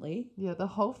recently. Yeah, the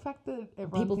whole fact that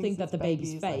everyone People think that this the baby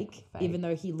baby's is, fake, like, even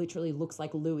though he literally looks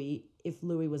like Louis if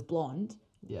Louis was blonde.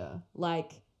 Yeah.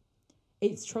 Like,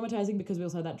 it's traumatizing because we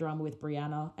also had that drama with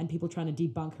Brianna and people trying to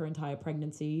debunk her entire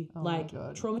pregnancy. Oh my like,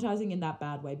 God. traumatizing in that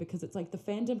bad way, because it's like the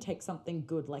fandom takes something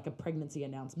good, like a pregnancy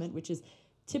announcement, which is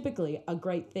typically a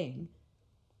great thing,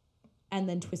 and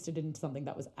then twisted it into something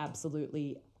that was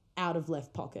absolutely out of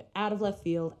left pocket, out of left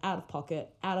field, out of pocket,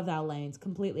 out of our lanes,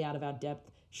 completely out of our depth.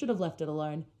 Should have left it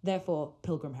alone. Therefore,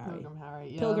 Pilgrim Harry. Pilgrim Harry.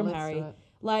 Yeah, Pilgrim let's Harry. do it.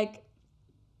 Like,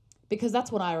 because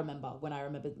that's what I remember when I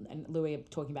remember, and Louis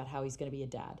talking about how he's going to be a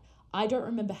dad. I don't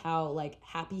remember how, like,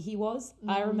 happy he was.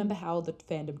 I remember how the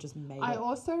fandom just made I it.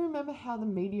 also remember how the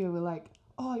media were like,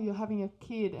 oh, you're having a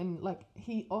kid. And, like,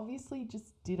 he obviously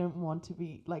just didn't want to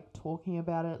be, like, talking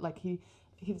about it. Like,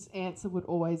 his answer would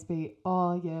always be,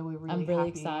 oh, yeah, we're really I'm really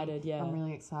happy. excited, yeah. I'm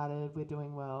really excited. We're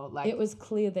doing well. Like, It was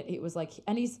clear that it was like,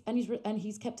 and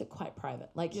he's kept it quite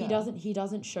private. Like, Yeah. he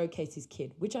doesn't showcase his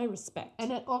kid, which I respect.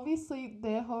 and it, obviously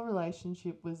their whole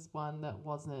relationship was one that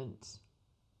wasn't,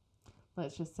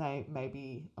 let's just say,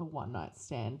 maybe a one-night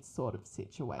stand sort of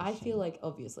situation. I feel like,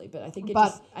 obviously, but I think it but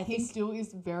just, I he think, still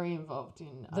is very involved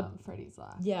in Freddie's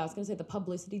life. yeah, I was going to say the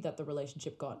publicity that the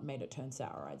relationship got made it turn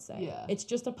sour, I'd say. Yeah. It's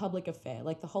just a public affair.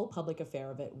 Like, the whole public affair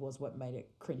of it was what made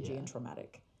it cringy Yeah. and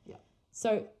traumatic. Yeah.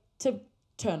 So, to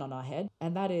turn on our head,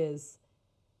 and that is,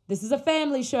 this is a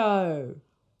family show.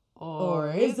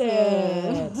 Or is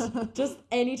it? Just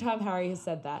anytime Harry has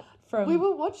said that. We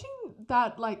were watching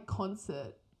that, like,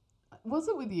 concert. Was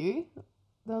it with you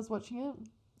that I was watching it?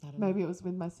 I don't know. Maybe it was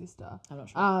with my sister. I'm not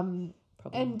sure.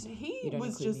 Probably And not. he You don't was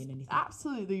include just me in anything.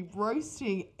 absolutely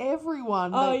roasting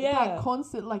everyone. Oh, like, yeah. That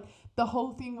concert, like, the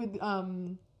whole thing with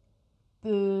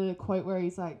the quote where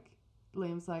he's like,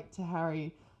 Liam's like to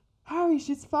Harry,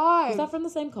 she's 5. Is that from the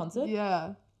same concert?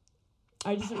 Yeah.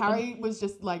 I just Harry was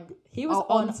just like, he was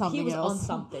on something He was on else.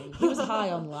 something. He was high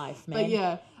on life, man. But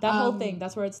yeah. That whole thing.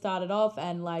 That's where it started off,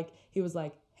 and like he was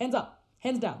like, hands up,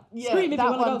 hands down, Yeah, scream if that you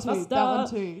want to go one too.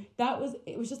 faster. That one too.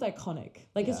 It was just iconic.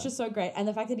 Like, it's Yeah. just so great, and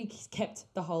the fact that he kept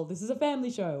the whole "this is a family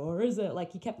show" or is it,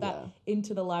 like, he kept that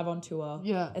into the live on tour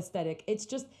aesthetic. It's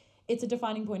just, it's a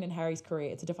defining point in Harry's career.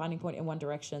 It's a defining point in One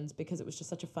Direction's, because it was just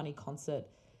such a funny concert,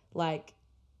 like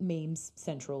memes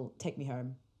central. Take Me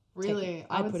Home. Really,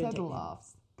 I would put in say Take the Me Home.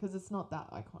 laughs because it's not that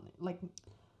iconic. Like,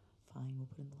 Fine, we'll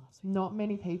put in the last week. not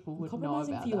many people would know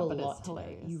Compromising about for you that, a but lot it's today.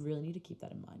 hilarious. You really need to keep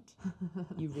that in mind.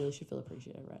 You really should feel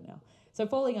appreciated right now. So,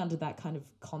 falling under that kind of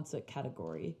concert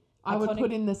category, I would iconic-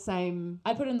 put in the same.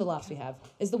 I put in the laughs we have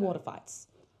is the water fights.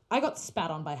 I got spat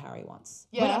on by Harry once.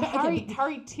 Yeah, But- okay, but-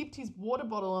 Harry tipped his water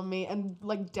bottle on me and,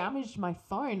 like, damaged my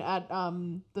phone at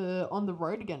the On the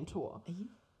Road Again tour.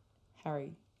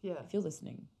 Harry, Yeah, if you're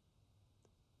listening,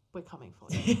 we're coming for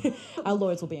you. our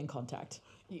lawyers will be in contact.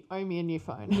 You owe me a new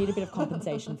phone. We need a bit of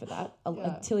compensation for that.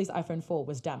 Yeah. Tilly's iPhone 4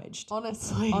 was damaged.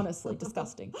 Honestly. Honestly,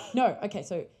 disgusting. No, okay,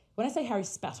 so when I say Harry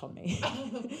spat on me,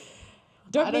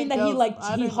 don't I mean don't that he girls- like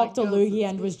I he don't hocked like a girls loogie that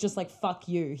and was just like fuck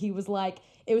you. He was like,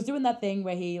 it was doing that thing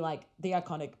where he, like, the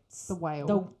iconic The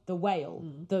whale. the whale,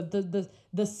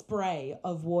 the spray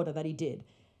of water that he did.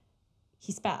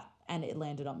 He spat and it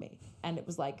landed on me, and it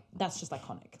was like, that's just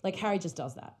iconic. Like, Harry just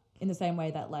does that in the same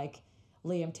way that, like,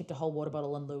 Liam tipped a whole water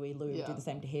bottle on Louis would do the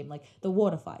same to him. Like, the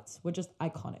water fights were just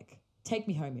iconic. Take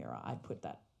Me Home era, I'd put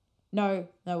that. No,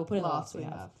 we'll put in the laughs we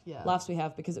have. Yeah. Laughs we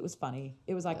have, because it was funny.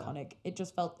 It was iconic. It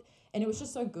just felt, and it was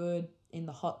just so good in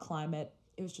the hot climate.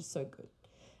 It was just so good.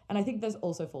 And I think this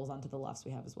also falls under the laughs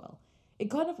we have as well. It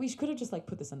kind of, we could have just, like,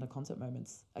 put this under concert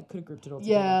moments. I could have grouped it all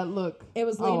together. Yeah, look. It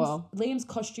was Liam's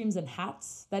costumes and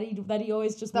hats that he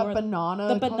always just wore. That banana.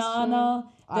 The banana.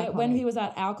 costume. When Iconic. he was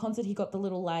at our concert, he got the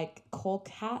little, like, cork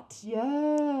hat.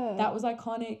 Yeah. That was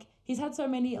iconic. He's had so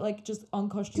many, like, just on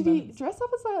costume Did he moments. dress up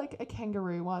as, like, a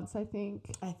kangaroo once, I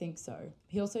think? I think so.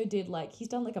 He also did, like, he's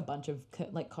done, like, a bunch of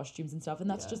like costumes and stuff, and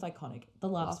that's just iconic. The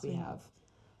laughs we have.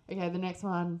 Okay, the next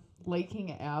one,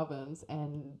 leaking albums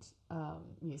and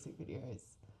music videos.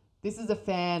 This is a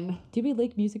fan. Did we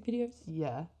leak music videos?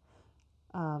 Yeah.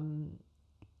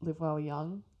 Live While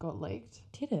Young got leaked.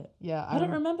 Did it? Yeah. I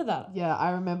don't remember that. Yeah,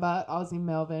 I remember I was in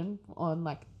Melbourne on,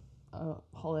 like, a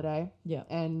holiday. Yeah.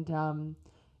 And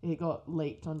it got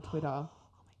leaked on Twitter.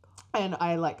 And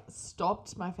I, like,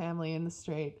 stopped my family in the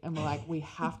street and were like, we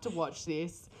have to watch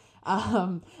this.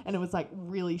 And it was, like,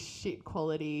 really shit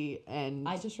quality, and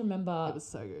I just remember it was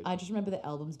so good. I just remember the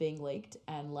albums being leaked,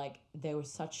 and, like, there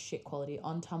was such shit quality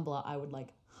on Tumblr. I would, like,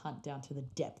 hunt down to the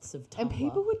depths of Tumblr. And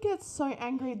people would get so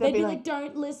angry. They'd be like,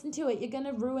 "Don't listen to it. You're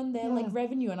gonna ruin their like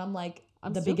revenue." And I'm like,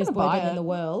 I'm the still biggest gonna boy buy band in it. the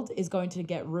world is going to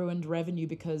get ruined revenue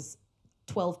because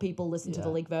 12 people listened to the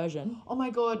Yeah. leaked version. Oh my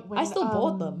god! When, I still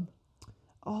bought them.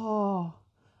 Oh,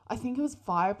 I think it was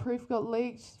Fireproof got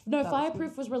leaked. No, That was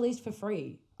Fireproof was released for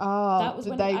free. Oh, That was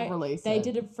did when they release They it?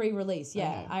 did a free release.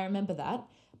 Yeah, Okay. I remember that.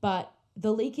 But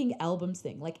the leaking albums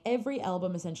thing, like every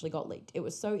album essentially got leaked. It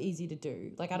was so easy to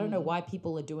do. Like I don't know why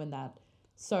people are doing that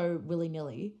so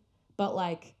willy-nilly, but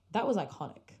like that was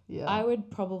iconic. Yeah. I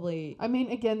would probably, I mean,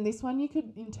 again, this one you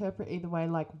could interpret either way,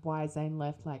 like why Zayn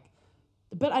left, like,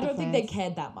 but I don't think they fans.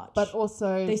 cared that much. but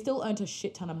also they still earned a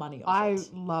shit ton of money off I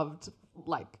it. loved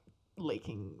like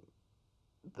leaking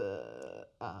the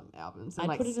albums and I'd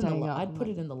like put it in staying the up. I'd and, put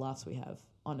like, it in the laughs we have,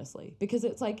 honestly, because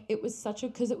it's like it was such a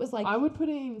because it was like I would put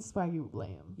it in Swaggy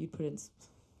Liam. you'd put it in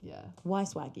Yeah, why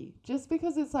Swaggy? just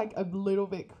because it's like a little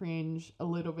bit cringe, a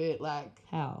little bit like.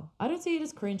 How? I don't see it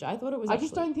as cringe. I thought it was. I Actually,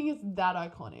 just don't think it's that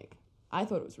iconic. I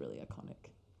thought it was really iconic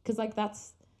because like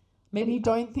that's And maybe you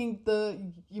don't think the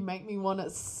 "You Make Me Wanna"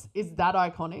 is that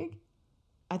iconic?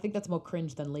 I think that's more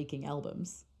cringe than leaking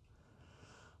albums.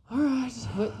 All right,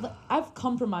 I've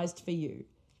compromised for you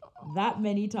that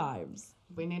many times.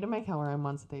 we need to make our own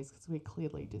ones of these because we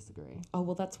clearly disagree. Oh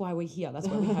well, that's why we're here. That's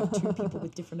why we have two people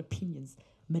with different opinions,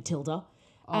 Matilda.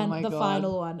 Oh And my the God.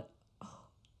 final one,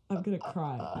 I'm gonna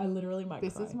cry. I literally might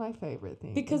This cry is my favorite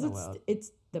thing because in the world.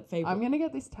 it's the favorite. I'm gonna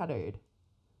get this tattooed,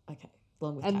 Okay,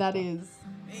 along with and that Cacti. is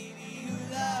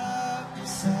You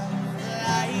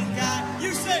sing.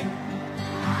 You sing.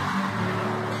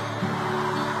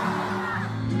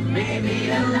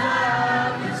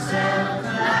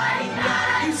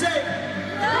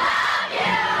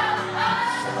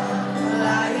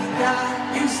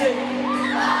 You sing.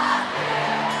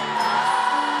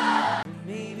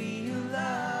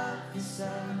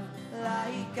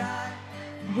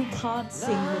 We can't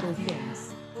sing Little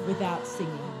Things without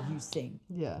singing You Sing.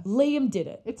 yeah. Liam did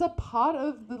it. It's a part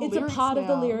of the It's lyrics a part of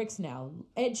the now. lyrics now.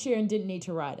 Ed Sheeran didn't need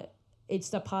to write it.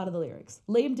 It's a part of the lyrics.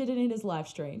 Liam did it in his live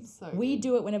stream. So We good.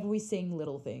 do it whenever we sing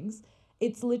Little Things.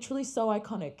 It's literally so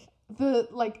iconic. The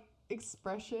like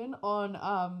expression on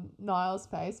Niall's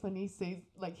face when he sees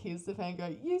like hears the fan go,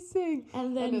 "You sing,"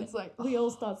 And then it's like we all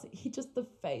start he just the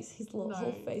face, his little No.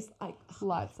 whole face. I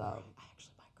lights up.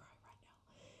 actually might cry right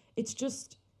now. It's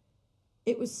just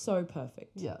it was so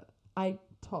perfect. Yeah, I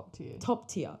top tier. top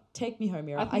tier. Take Me Home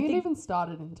era. I think it even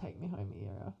started in Take Me Home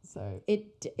era. So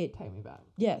it take me back.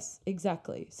 yes,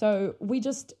 exactly. So we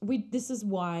this is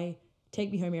why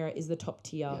Take Me Home era is the top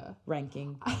tier Yeah.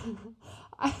 ranking.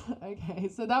 Okay,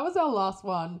 so that was our last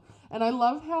one, and I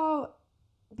love how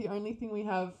the only thing we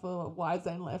have for why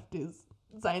Zayn left is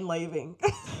Zayn leaving.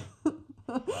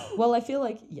 Well, I feel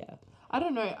like I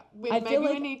don't know. I Maybe feel we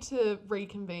like- need to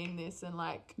reconvene this and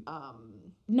like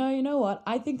No, you know what?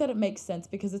 I think that it makes sense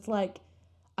because it's like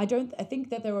I think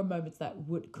that there were moments that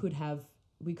we could have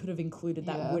included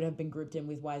that Yeah. would have been grouped in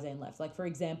with why Zayn left. Like for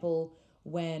example,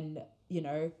 when,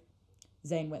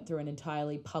 Zayn went through an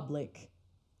entirely public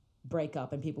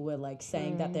breakup and people were like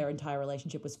saying that their entire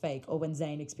relationship was fake, or when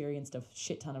Zayn experienced a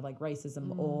shit ton of like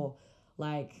racism, or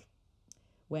like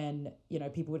when,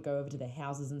 people would go over to their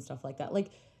houses and stuff like that. Like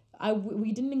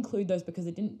we didn't include those because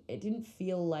it didn't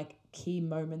feel like key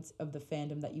moments of the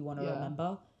fandom that you want to Yeah.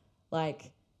 remember.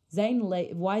 Like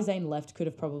why Zayn left could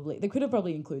have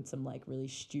probably included some like really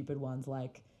stupid ones,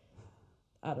 like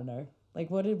I don't know. Like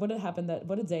what did happen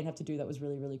what did Zayn have to do that was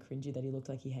really, really cringy that he looked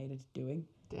like he hated doing?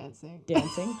 dancing.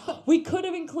 Dancing. We could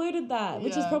have included that,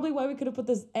 which is Yeah. probably why we could have put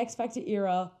this X Factor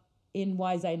era in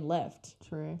why Zayn left,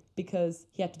 True. because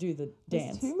he had to do the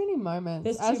dance. There's too many moments.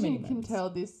 There's As too many you moments. can tell,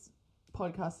 this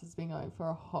podcast has been going for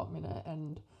a hot minute,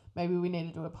 and maybe we need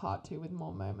to do a part 2 with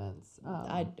more moments.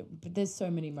 But there's so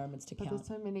many moments to But count. there's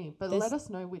so many. But There's- let us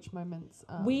know which moments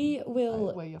We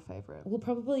will were your favorite. we'll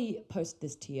probably post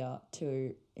this tier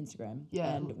to Instagram.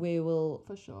 Yeah. And we will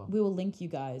For sure. link you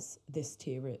guys this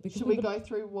tier because Should we go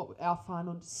through what our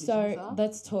final decisions So are?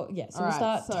 let's talk. Yeah, so we'll Alright,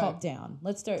 start so- top down.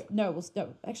 Let's do no. We'll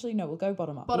we'll go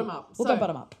bottom up. Bottom We'll- up. We'll So- go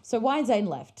bottom up. So why Zayn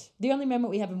left? The only moment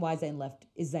we have in why Zayn left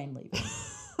is Zayn leaving,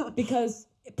 because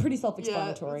pretty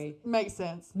self-explanatory. Makes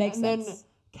sense. Makes and sense. then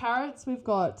carrots, we've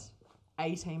got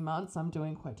 18 months. I'm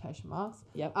doing quotation marks.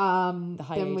 Yep. The The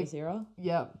hiatus era.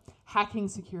 Yep. Hacking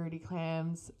security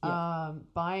clams.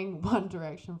 Yep. Buying One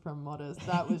Direction from Modest.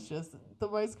 That was just the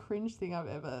most cringe thing I've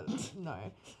ever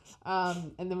known.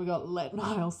 And then we got Let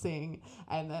Niall Sing.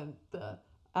 And then the...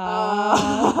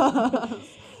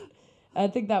 I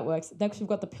think that works. Next, we've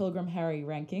got the Pilgrim Harry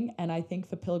ranking, and I think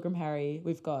for Pilgrim Harry,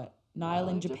 we've got Niall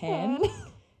in Japan,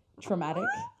 traumatic.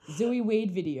 Zooey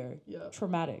Weed video, Yep.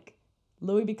 traumatic.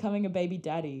 Louis becoming a baby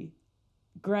daddy,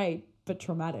 great but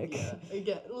traumatic.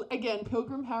 Yeah. Again,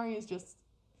 Pilgrim Harry is just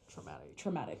traumatic.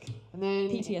 Traumatic. And then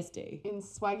PTSD. in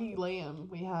Swaggy Liam,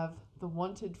 we have the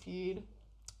Wanted feud,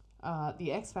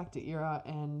 the X Factor era,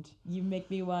 and You make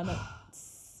me wanna.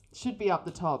 should be up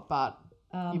the top, but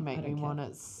you I make me don't care. want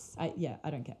it. I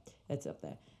don't care. It's up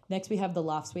there. Next, we have the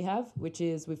laughs we have, which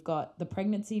is we've got the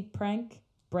pregnancy prank,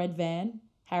 bread van,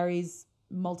 Harry's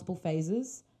multiple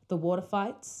phases, the water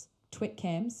fights, twit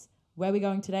cams, where we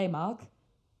going today, Mark,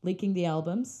 leaking the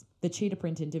albums, the cheetah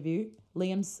print interview,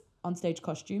 Liam's onstage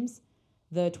costumes,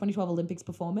 the 2012 Olympics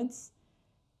performance,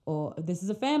 or this is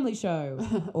a family show,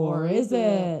 or is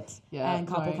it? Yeah, and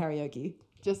couple no. karaoke.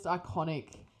 Just iconic.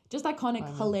 Just iconic,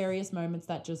 Moments. hilarious moments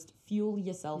that just fuel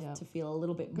yourself Yeah. to feel a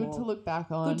little bit Good more. to look back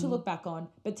on. Good to look back on.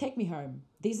 But take me home.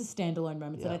 These are standalone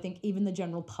moments that Yeah. I think even the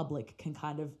general public can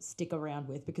kind of stick around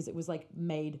with because it was like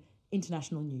made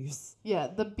international news. Yeah,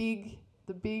 the big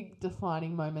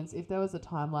defining moments. If there was a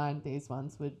timeline, these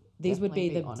ones would. These would be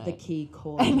definitely the on it. key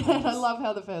core. And then I moments. love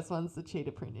how the first one's the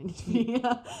cheetah print interview,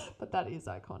 but that is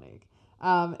iconic.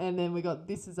 And then we got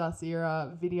This Is Us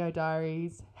era, Video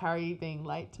Diaries, Harry being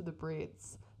late to the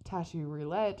Brits, Tattoo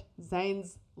Roulette,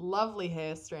 Zayn's lovely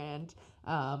hair strand,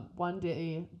 One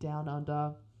Day Down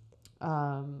Under,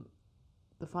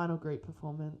 the final group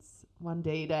performance, One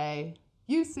Day,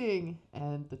 You Sing,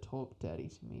 and the Talk Dirty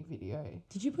to Me video.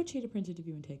 Did you put cheetah print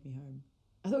interview and take me home?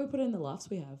 I thought we put it in the laughs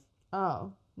we have.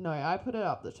 Oh, no, I put it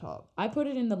up the top. I put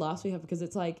it in the laughs we have because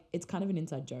it's like it's kind of an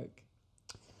inside joke.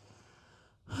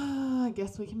 I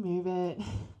guess we can move it.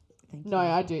 Thank No, you.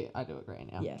 I do agree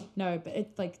now. Yeah. No, but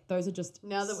it's like those are just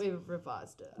Now that we've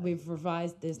revised it. we've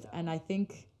revised this and I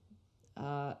think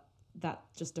that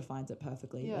just defines it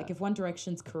perfectly. Yeah. Like if One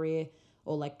Direction's career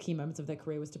or like key moments of their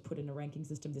career was to put in a ranking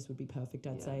system, this would be perfect,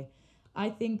 I'd Yeah. say. I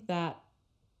think that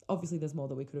obviously there's more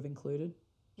that we could have included.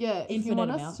 Yeah, if you Infinite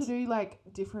want amounts. us to do like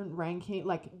different ranking,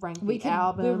 like rank We the could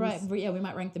albums, we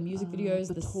might rank the music videos,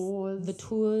 the the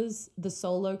tours, the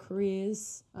solo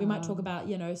careers. We might talk about,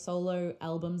 solo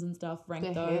albums and stuff, rank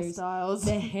their those. hairstyles.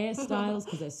 Their hairstyles,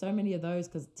 because there's so many of those,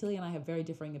 because Tilly and I have very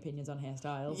differing opinions on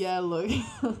hairstyles. Yeah, look.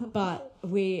 But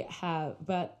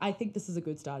I think this is a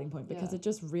good starting point because Yeah. it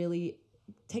just really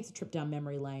takes a trip down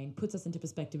memory lane, puts us into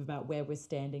perspective about where we're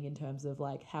standing in terms of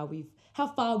like how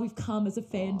far we've come as a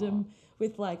fandom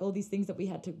with like all these things that we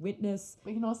had to witness.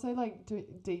 We can also like do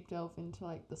deep delve into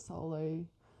like the solo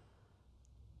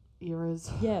eras.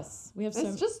 Yes, we have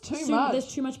There's so just too much.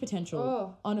 There's too much potential.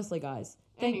 Oh. Honestly, guys.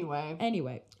 Anyway.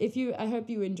 Anyway, I hope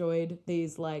you enjoyed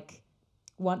these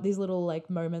these little like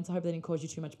moments. I hope they didn't cause you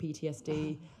too much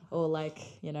PTSD or like,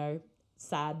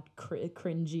 sad,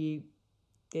 cringy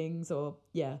things or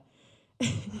yeah.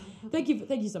 Thank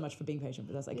you so much for being patient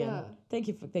with us again. Yeah. Thank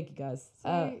you guys.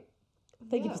 So,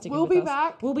 Thank you yeah, for sticking we'll with be us.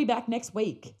 back. We'll be back next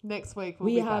week. Next week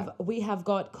We have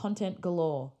got content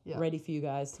galore Yeah. ready for you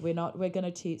guys. We're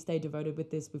going to stay devoted with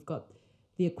this. We've got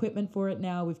the equipment for it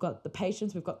now. We've got the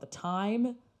patience. We've got the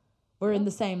time. We're in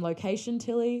the same location,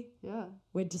 Tilly. Yeah.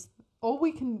 We're just All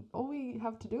we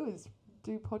have to do is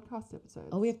do podcast episodes.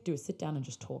 all we have to do is sit down and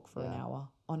just talk for an Yeah. hour.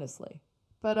 Honestly,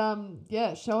 But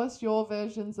show us your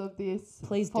versions of this.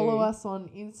 Please follow do. us on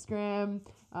Instagram,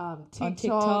 TikTok. on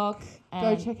TikTok. Go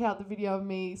And check out the video of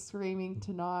me screaming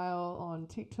to Niall on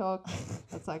TikTok.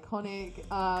 That's iconic.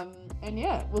 And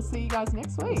yeah, we'll see you guys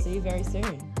next we'll week. see you very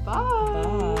soon.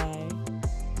 Bye. Bye.